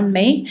around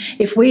me.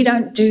 If we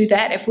don't do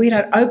that, if we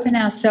don't open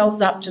ourselves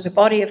up to the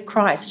body of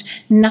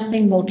Christ,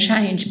 nothing will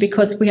change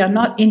because we are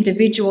not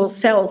individual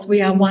cells,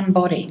 we are one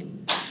body.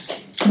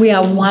 We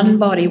are one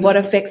body. What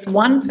affects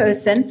one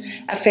person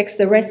affects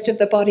the rest of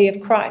the body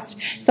of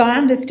Christ. So I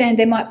understand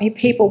there might be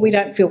people we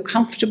don't feel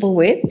comfortable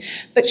with,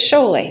 but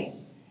surely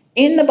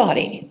in the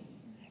body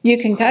you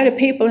can go to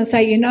people and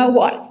say, you know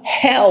what,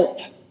 help.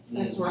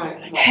 That's right.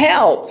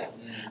 Help.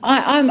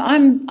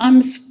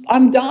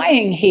 I'm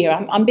dying here.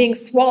 I'm being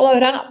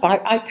swallowed up.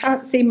 I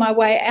can't see my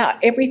way out.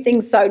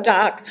 Everything's so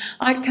dark.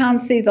 I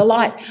can't see the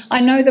light. I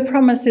know the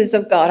promises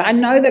of God. I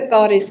know that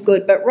God is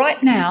good. But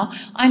right now,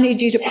 I need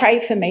you to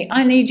pray for me.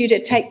 I need you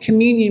to take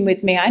communion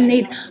with me.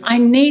 I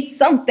need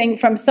something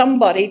from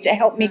somebody to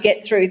help me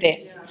get through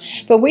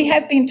this. But we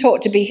have been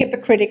taught to be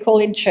hypocritical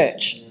in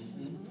church.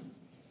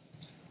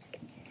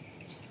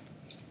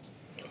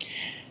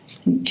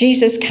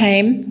 Jesus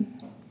came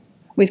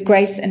with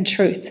grace and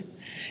truth.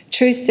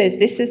 Truth says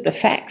this is the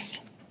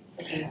facts,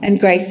 and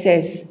grace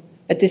says,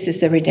 but this is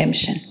the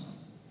redemption.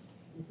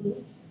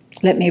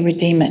 Let me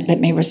redeem it.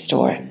 Let me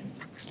restore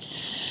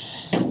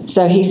it.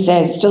 So he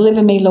says,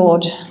 deliver me,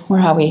 Lord.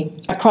 Where are we?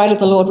 I cry to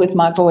the Lord with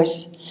my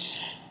voice,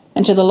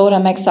 and to the Lord I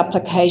make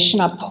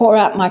supplication. I pour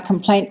out my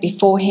complaint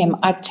before him.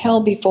 I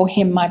tell before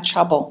him my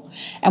trouble.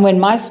 And when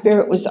my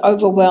spirit was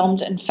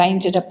overwhelmed and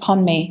fainted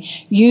upon me,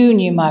 you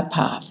knew my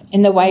path.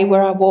 In the way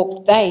where I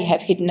walk, they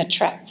have hidden a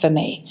trap for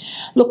me.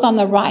 Look on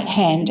the right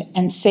hand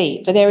and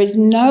see, for there is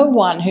no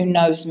one who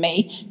knows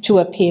me to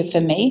appear for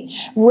me.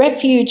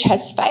 Refuge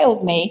has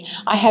failed me.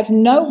 I have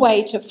no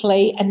way to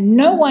flee, and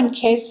no one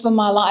cares for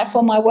my life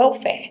or my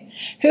welfare.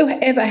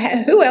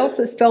 Who else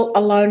has felt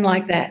alone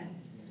like that?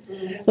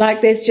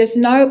 Like there's just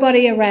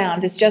nobody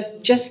around. It's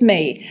just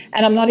me.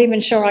 And I'm not even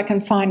sure I can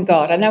find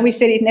God. I know he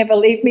said he'd never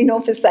leave me nor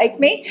forsake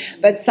me,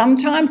 but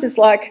sometimes it's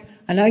like,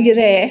 I know you're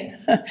there.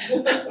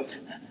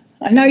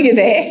 I know you're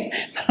there,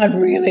 but I'd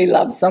really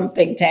love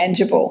something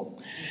tangible,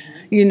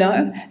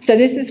 So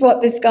this is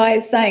what this guy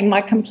is saying.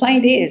 My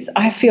complaint is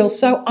I feel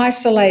so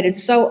isolated,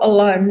 so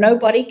alone.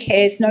 Nobody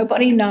cares.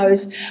 Nobody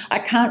knows. I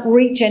can't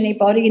reach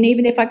anybody. And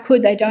even if I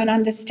could, they don't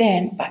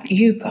understand. But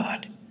you,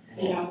 God.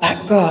 Yeah.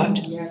 But God.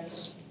 Yes.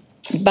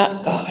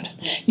 But God,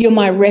 you're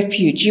my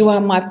refuge. You are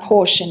my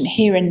portion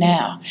here and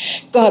now.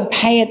 God,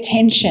 pay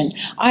attention.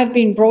 I've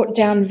been brought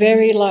down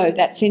very low.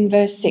 That's in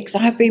verse 6.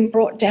 I've been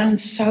brought down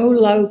so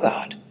low,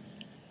 God.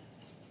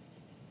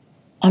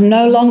 I'm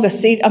no longer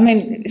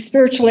seated.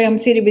 Spiritually I'm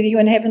seated with you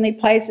in heavenly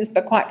places,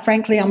 but quite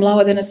frankly, I'm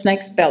lower than a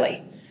snake's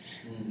belly.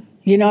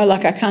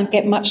 Like I can't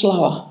get much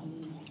lower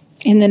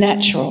in the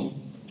natural.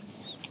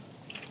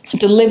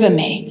 Deliver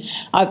me.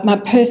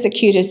 My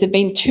persecutors have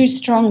been too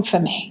strong for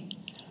me.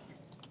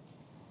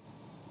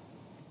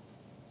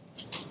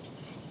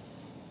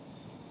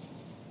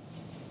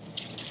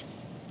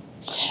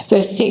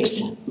 Verse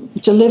 6,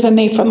 deliver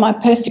me from my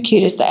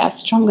persecutors, they are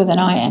stronger than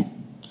I am.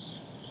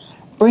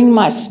 Bring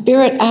my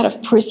spirit out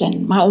of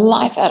prison, my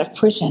life out of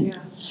prison,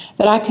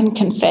 that I can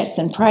confess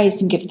and praise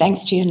and give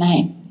thanks to your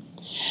name.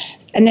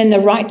 And then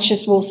the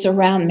righteous will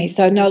surround me,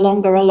 so no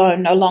longer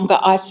alone, no longer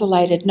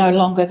isolated, no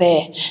longer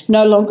there,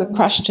 no longer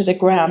crushed to the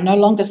ground, no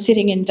longer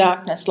sitting in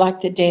darkness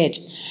like the dead.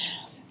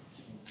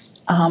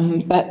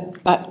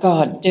 But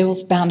God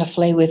deals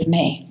bountifully with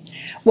me.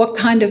 What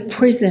kind of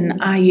prison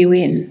are you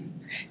in?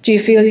 Do you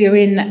feel you're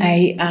in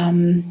a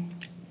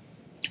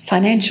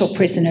financial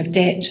prison of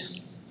debt?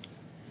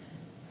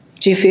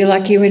 Do you feel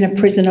like you're in a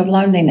prison of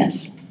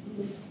loneliness?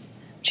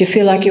 Do you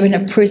feel like you're in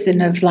a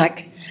prison of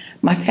like,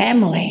 my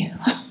family?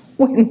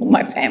 When will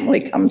my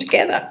family come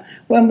together?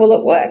 When will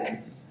it work?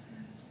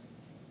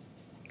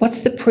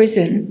 What's the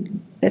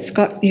prison that's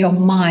got your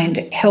mind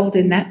held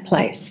in that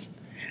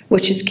place,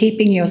 which is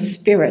keeping your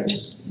spirit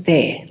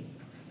there?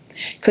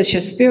 Because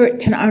your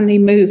spirit can only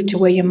move to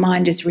where your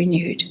mind is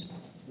renewed.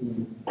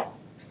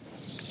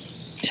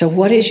 So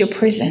what is your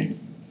prison?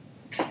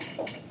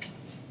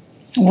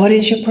 What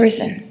is your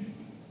prison?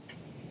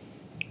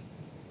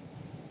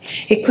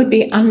 It could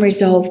be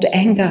unresolved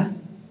anger.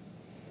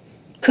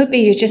 Could be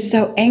you're just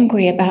so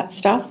angry about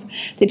stuff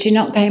that you're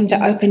not going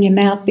to open your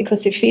mouth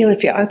because you feel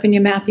if you open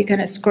your mouth you're going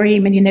to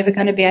scream and you're never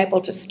going to be able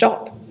to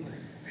stop.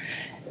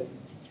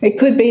 It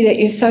could be that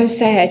you're so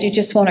sad you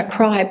just want to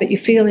cry, but you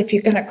feel if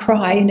you're going to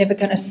cry you're never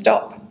going to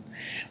stop.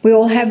 We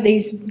all have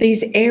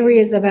these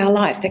areas of our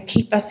life that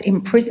keep us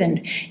imprisoned.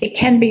 It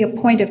can be a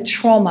point of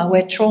trauma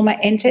where trauma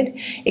entered.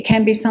 It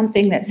can be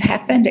something that's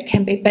happened. It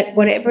can be, but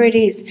whatever it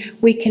is,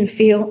 we can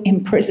feel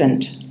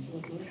imprisoned.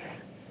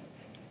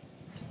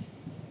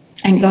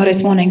 And God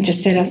is wanting to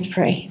set us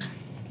free.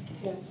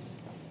 Yes.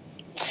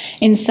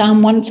 In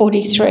Psalm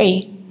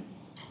 143,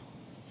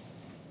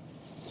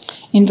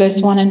 in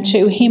verse 1 and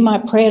 2, hear my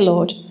prayer,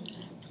 Lord.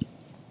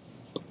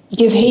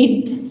 Give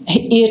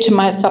ear to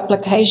my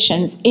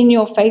supplications. In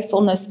your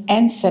faithfulness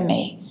answer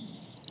me,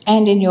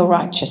 and in your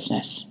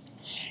righteousness.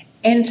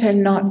 Enter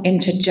not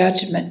into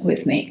judgment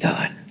with me,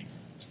 God.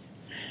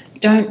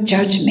 Don't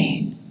judge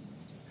me.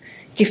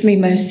 Give me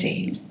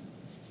mercy.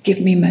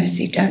 Give me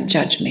mercy. Don't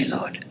judge me,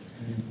 Lord.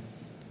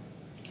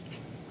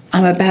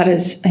 I'm about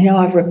as,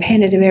 I've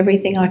repented of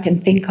everything I can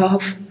think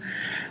of.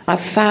 I've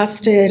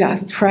fasted,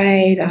 I've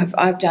prayed,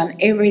 I've done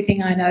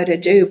everything I know to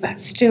do, but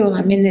still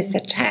I'm in this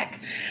attack.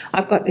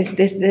 I've got this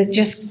that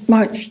just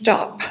won't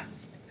stop.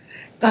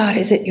 God,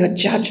 is it your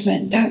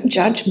judgment? Don't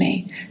judge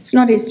me. It's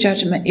not his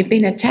judgment. You've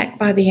been attacked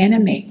by the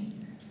enemy.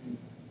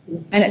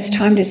 And it's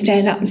time to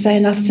stand up and say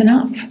enough's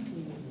enough.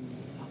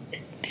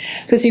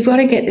 Because you've got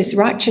to get this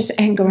righteous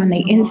anger on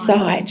the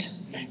inside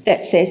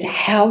that says,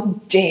 how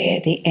dare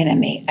the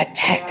enemy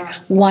attack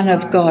one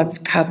of God's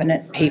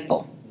covenant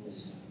people?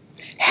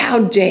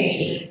 How dare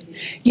he?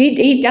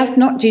 He does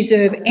not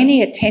deserve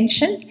any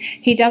attention.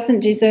 He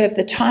doesn't deserve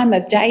the time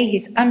of day.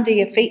 He's under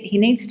your feet. He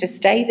needs to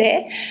stay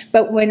there.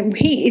 But when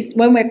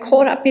we're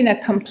caught up in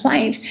a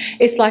complaint,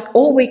 it's like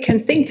all we can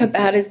think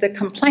about is the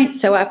complaint.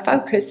 So our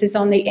focus is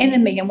on the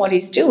enemy and what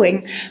he's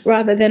doing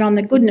rather than on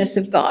the goodness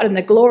of God and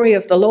the glory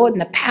of the Lord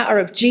and the power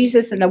of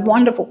Jesus and the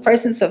wonderful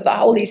presence of the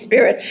Holy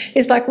Spirit.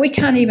 It's like we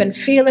can't even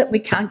feel it. We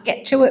can't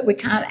get to it. We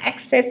can't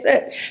access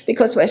it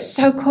because we're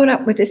so caught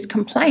up with this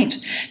complaint.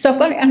 So I've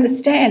got to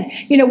understand,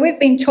 we've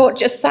been taught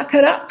just suck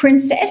it up,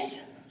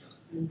 princess,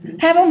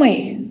 haven't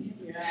we?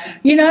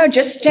 Yeah.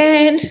 Just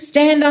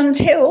stand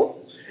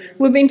until.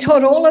 We've been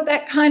taught all of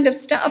that kind of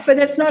stuff, but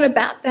that's not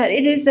about that.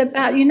 It is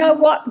about, you know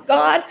what,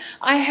 God,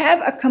 I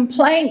have a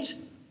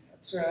complaint.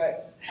 That's right.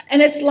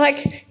 And it's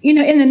like,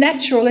 in the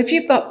natural, if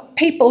you've got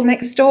people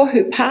next door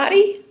who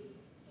party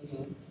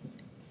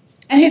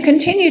and who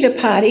continue to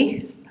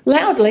party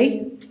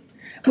loudly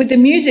with the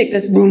music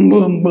that's boom,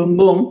 boom, boom,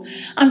 boom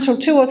until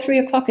 2 or 3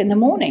 o'clock in the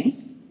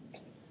morning,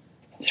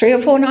 3 or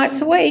 4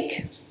 nights a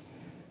week,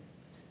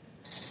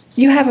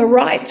 you have a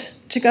right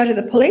to go to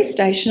the police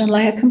station and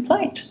lay a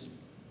complaint.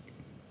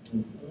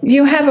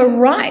 You have a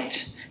right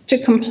to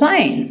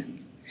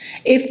complain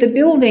if the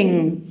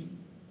building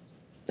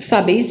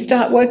subbies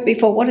start work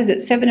before,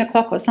 7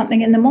 o'clock or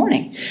something in the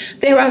morning.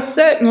 There are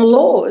certain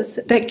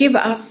laws that give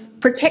us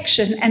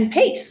protection and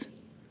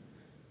peace.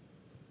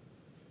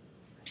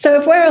 So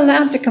if we're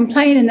allowed to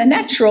complain in the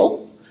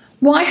natural,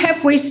 why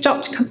have we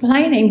stopped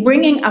complaining,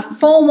 bringing a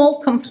formal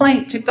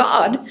complaint to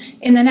God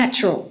in the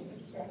natural,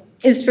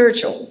 in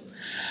spiritual?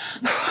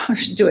 I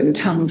should do it in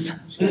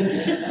tongues. You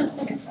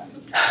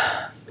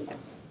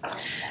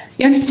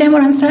understand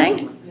what I'm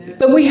saying? Yeah.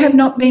 But we have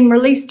not been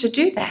released to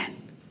do that.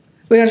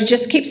 We've got to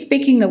just keep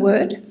speaking the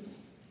word.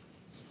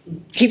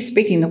 Keep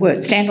speaking the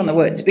word. Stand on the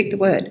word. Speak the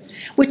word.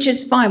 Which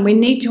is fine. We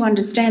need to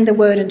understand the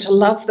word and to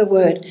love the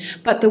word.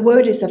 But the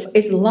word is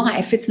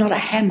life. It's not a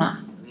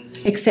hammer,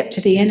 except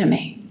to the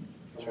enemy.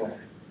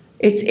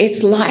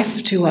 It's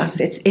life to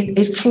us.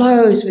 It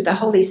flows with the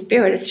Holy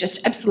Spirit. It's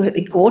just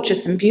absolutely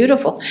gorgeous and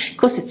beautiful. Of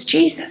course, it's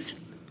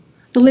Jesus,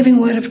 the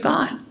living word of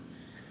God.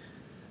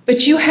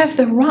 But you have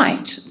the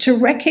right to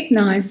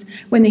recognize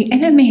when the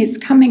enemy is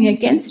coming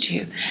against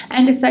you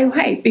and to say,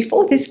 hey,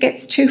 before this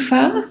gets too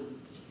far,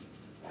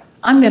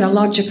 I'm going to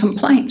lodge a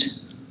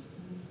complaint.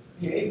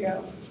 Here you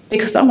go.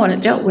 Because I want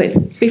it dealt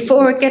with.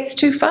 Before it gets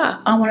too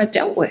far, I want it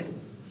dealt with.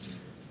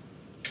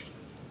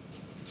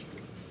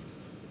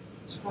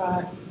 That's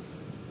right.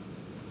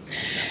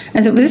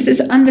 And so this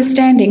is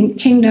understanding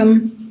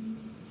kingdom.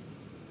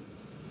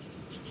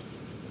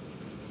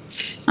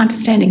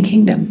 Understanding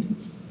kingdom.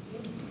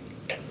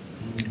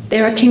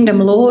 There are kingdom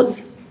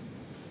laws,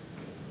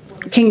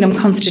 kingdom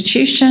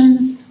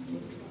constitutions.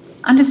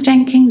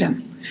 Understand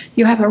kingdom.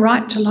 You have a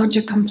right to lodge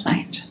a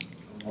complaint.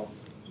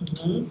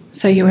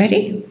 So you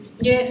ready?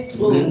 Yes.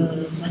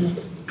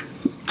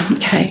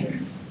 Okay.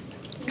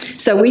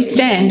 So we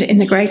stand in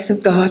the grace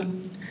of God,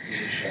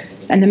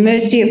 and the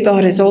mercy of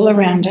God is all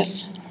around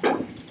us.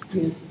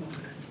 Yes.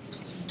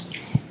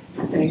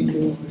 Thank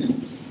you.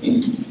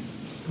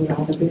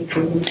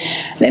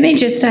 Let me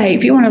just say,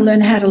 if you want to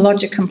learn how to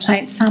lodge a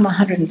complaint, Psalm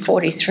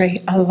 143.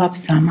 I love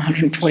Psalm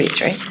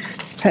 143.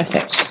 It's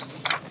perfect.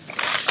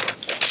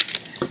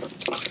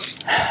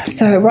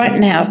 So right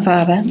now,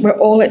 Father, we're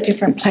all at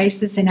different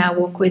places in our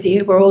walk with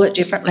you. We're all at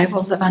different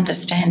levels of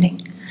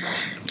understanding,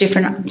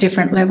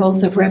 different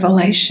levels of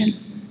revelation.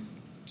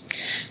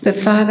 But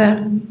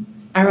Father,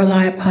 I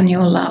rely upon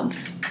your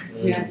love.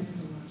 Yes.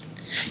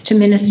 To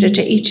minister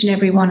to each and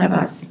every one of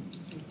us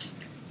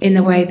in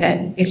the way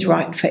that is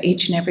right for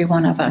each and every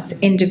one of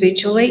us,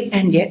 individually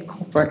and yet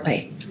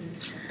corporately.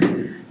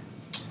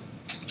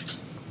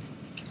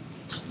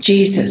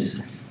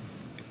 Jesus,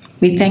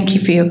 we thank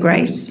you for your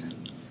grace.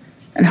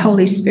 And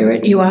Holy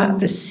Spirit, you are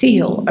the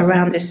seal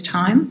around this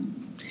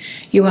time.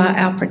 You are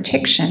our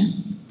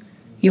protection.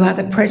 You are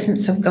the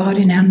presence of God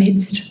in our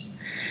midst.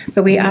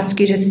 But we ask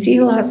you to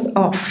seal us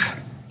off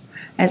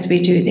as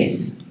we do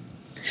this.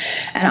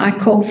 And I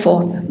call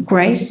forth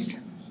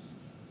grace,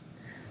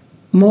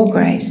 more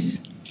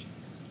grace,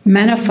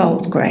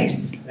 manifold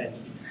grace,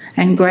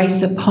 and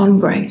grace upon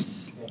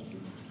grace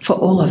for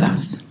all of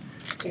us.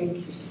 Thank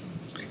you.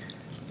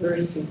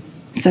 Mercy.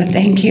 So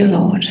thank you,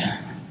 Lord.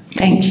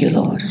 Thank you,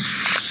 Lord.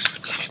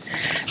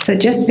 So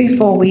just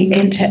before we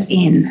enter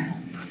in,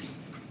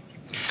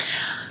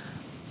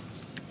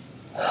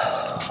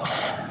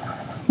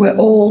 we're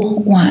all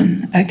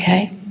one,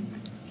 okay?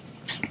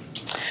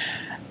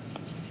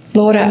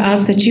 Lord, I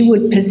ask that you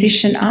would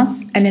position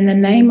us, and in the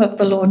name of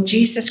the Lord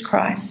Jesus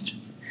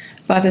Christ,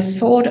 by the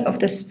sword of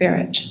the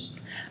Spirit,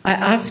 I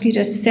ask you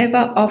to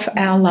sever off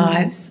our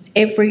lives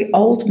every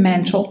old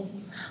mantle,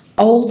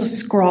 old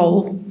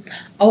scroll,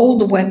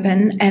 old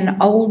weapon, and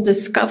old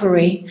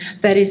discovery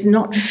that is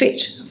not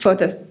fit for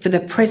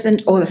the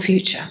present or the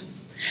future.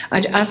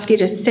 I'd ask you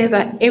to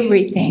sever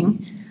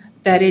everything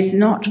that is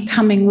not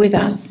coming with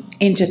us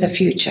into the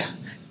future.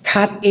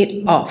 Cut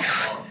it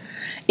off.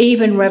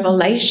 Even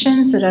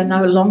revelations that are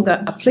no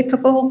longer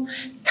applicable,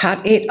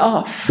 cut it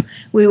off.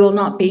 We will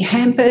not be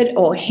hampered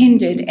or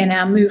hindered in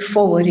our move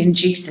forward in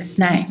Jesus'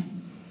 name.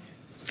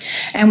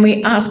 And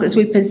we ask, as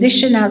we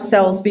position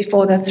ourselves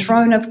before the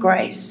throne of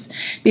grace,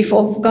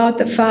 before God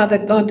the Father,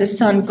 God the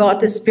Son,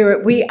 God the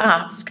Spirit, we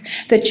ask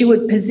that you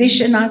would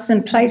position us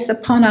and place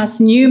upon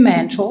us new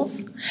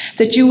mantles,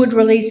 that you would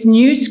release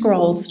new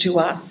scrolls to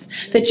us,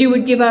 that you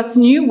would give us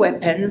new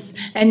weapons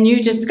and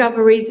new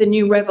discoveries and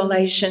new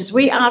revelations.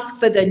 We ask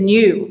for the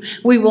new.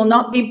 We will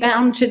not be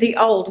bound to the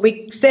old.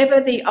 We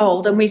sever the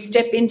old and we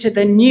step into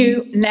the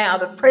new now,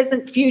 the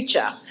present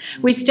future.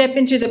 We step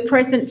into the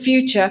present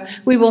future.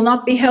 We will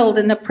not be held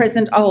in the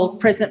present old,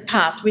 present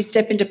past. We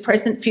step into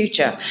present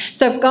future.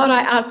 So God,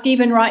 I ask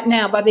even right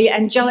now by the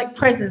angelic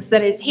presence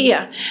that is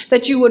here,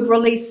 that you would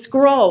release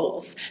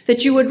scrolls,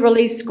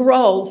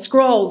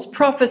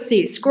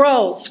 prophecies,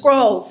 scrolls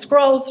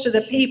to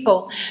the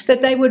people,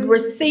 that they would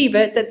receive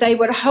it, that they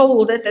would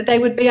hold it, that they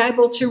would be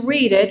able to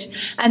read it,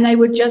 and they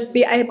would just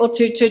be able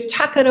to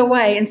tuck it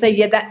away and say,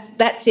 yeah,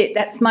 that's it.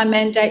 That's my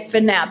mandate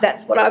for now.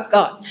 That's what I've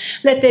got.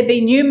 Let there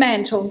be new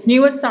mantles,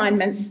 new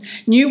assignments,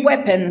 new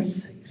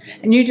weapons,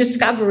 new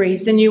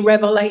discoveries, and new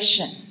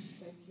revelation.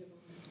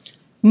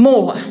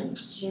 More.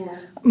 Thank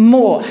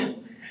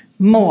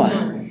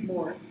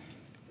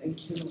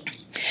you, Lord.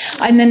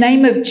 In the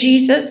name of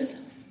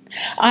Jesus,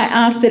 I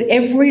ask that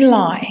every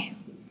lie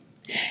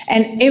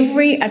and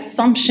every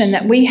assumption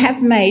that we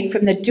have made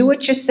from the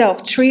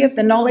do-it-yourself tree of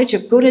the knowledge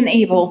of good and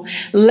evil,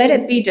 let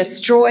it be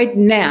destroyed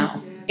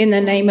now in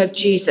the name of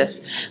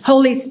Jesus.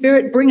 Holy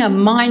Spirit, bring a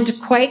mind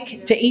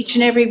quake to each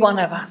and every one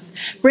of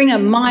us. Bring a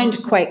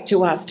mind quake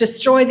to us.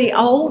 Destroy the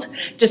old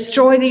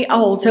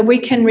so we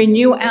can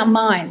renew our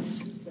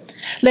minds.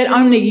 Let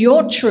only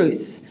your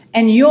truth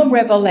and your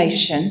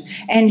revelation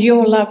and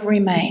your love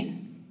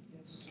remain.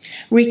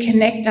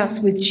 Reconnect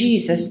us with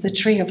Jesus, the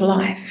tree of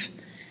life,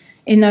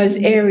 in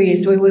those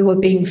areas where we were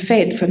being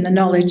fed from the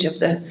knowledge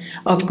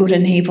of good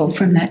and evil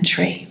from that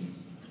tree.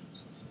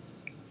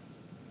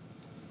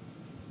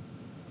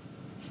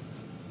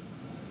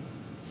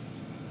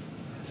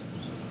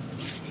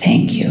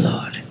 Thank you,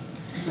 Lord.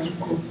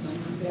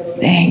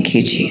 Thank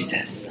you,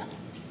 Jesus.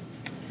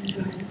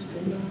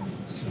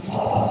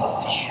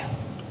 Oh,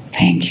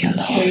 thank you,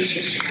 Lord.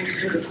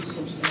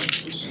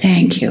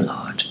 Thank you,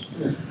 Lord.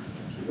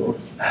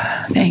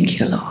 Thank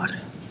you, Lord.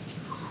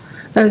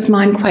 Those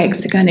mind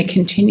quakes are going to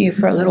continue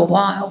for a little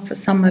while for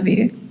some of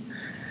you.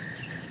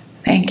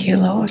 Thank you,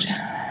 Lord.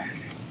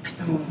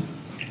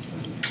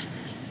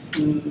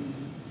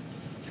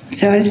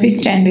 So as we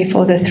stand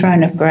before the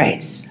throne of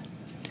grace,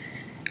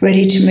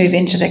 ready to move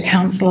into the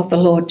counsel of the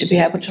Lord to be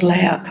able to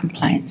lay our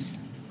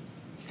complaints,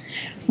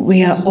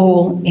 we are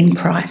all in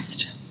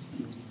Christ.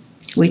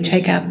 We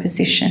take our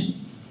position.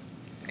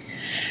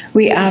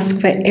 We ask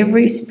for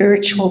every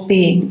spiritual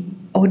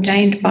being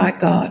ordained by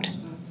God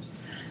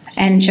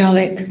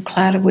angelic,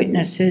 cloud of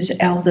witnesses,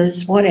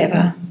 elders,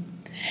 whatever,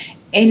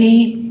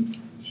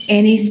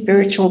 any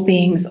spiritual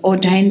beings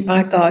ordained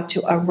by God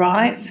to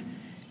arrive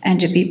and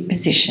to be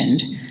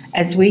positioned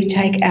as we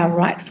take our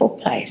rightful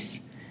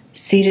place,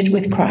 seated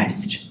with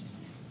Christ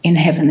in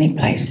heavenly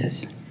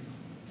places.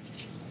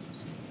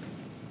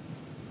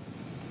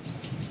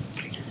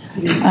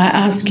 I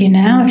ask you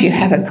now, if you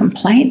have a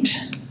complaint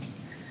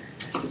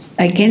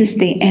against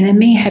the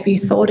enemy, have you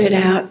thought it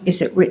out?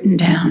 Is it written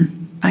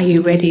down? Are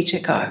you ready to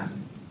go?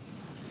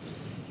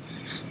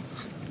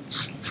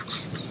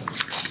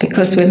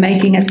 Because we're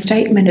making a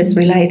statement as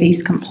we lay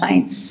these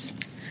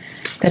complaints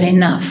that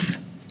enough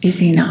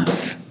is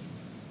enough.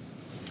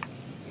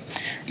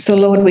 So,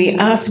 Lord, we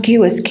ask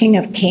you as King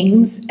of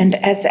Kings and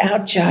as our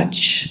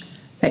judge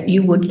that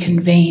you would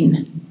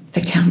convene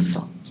the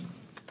council.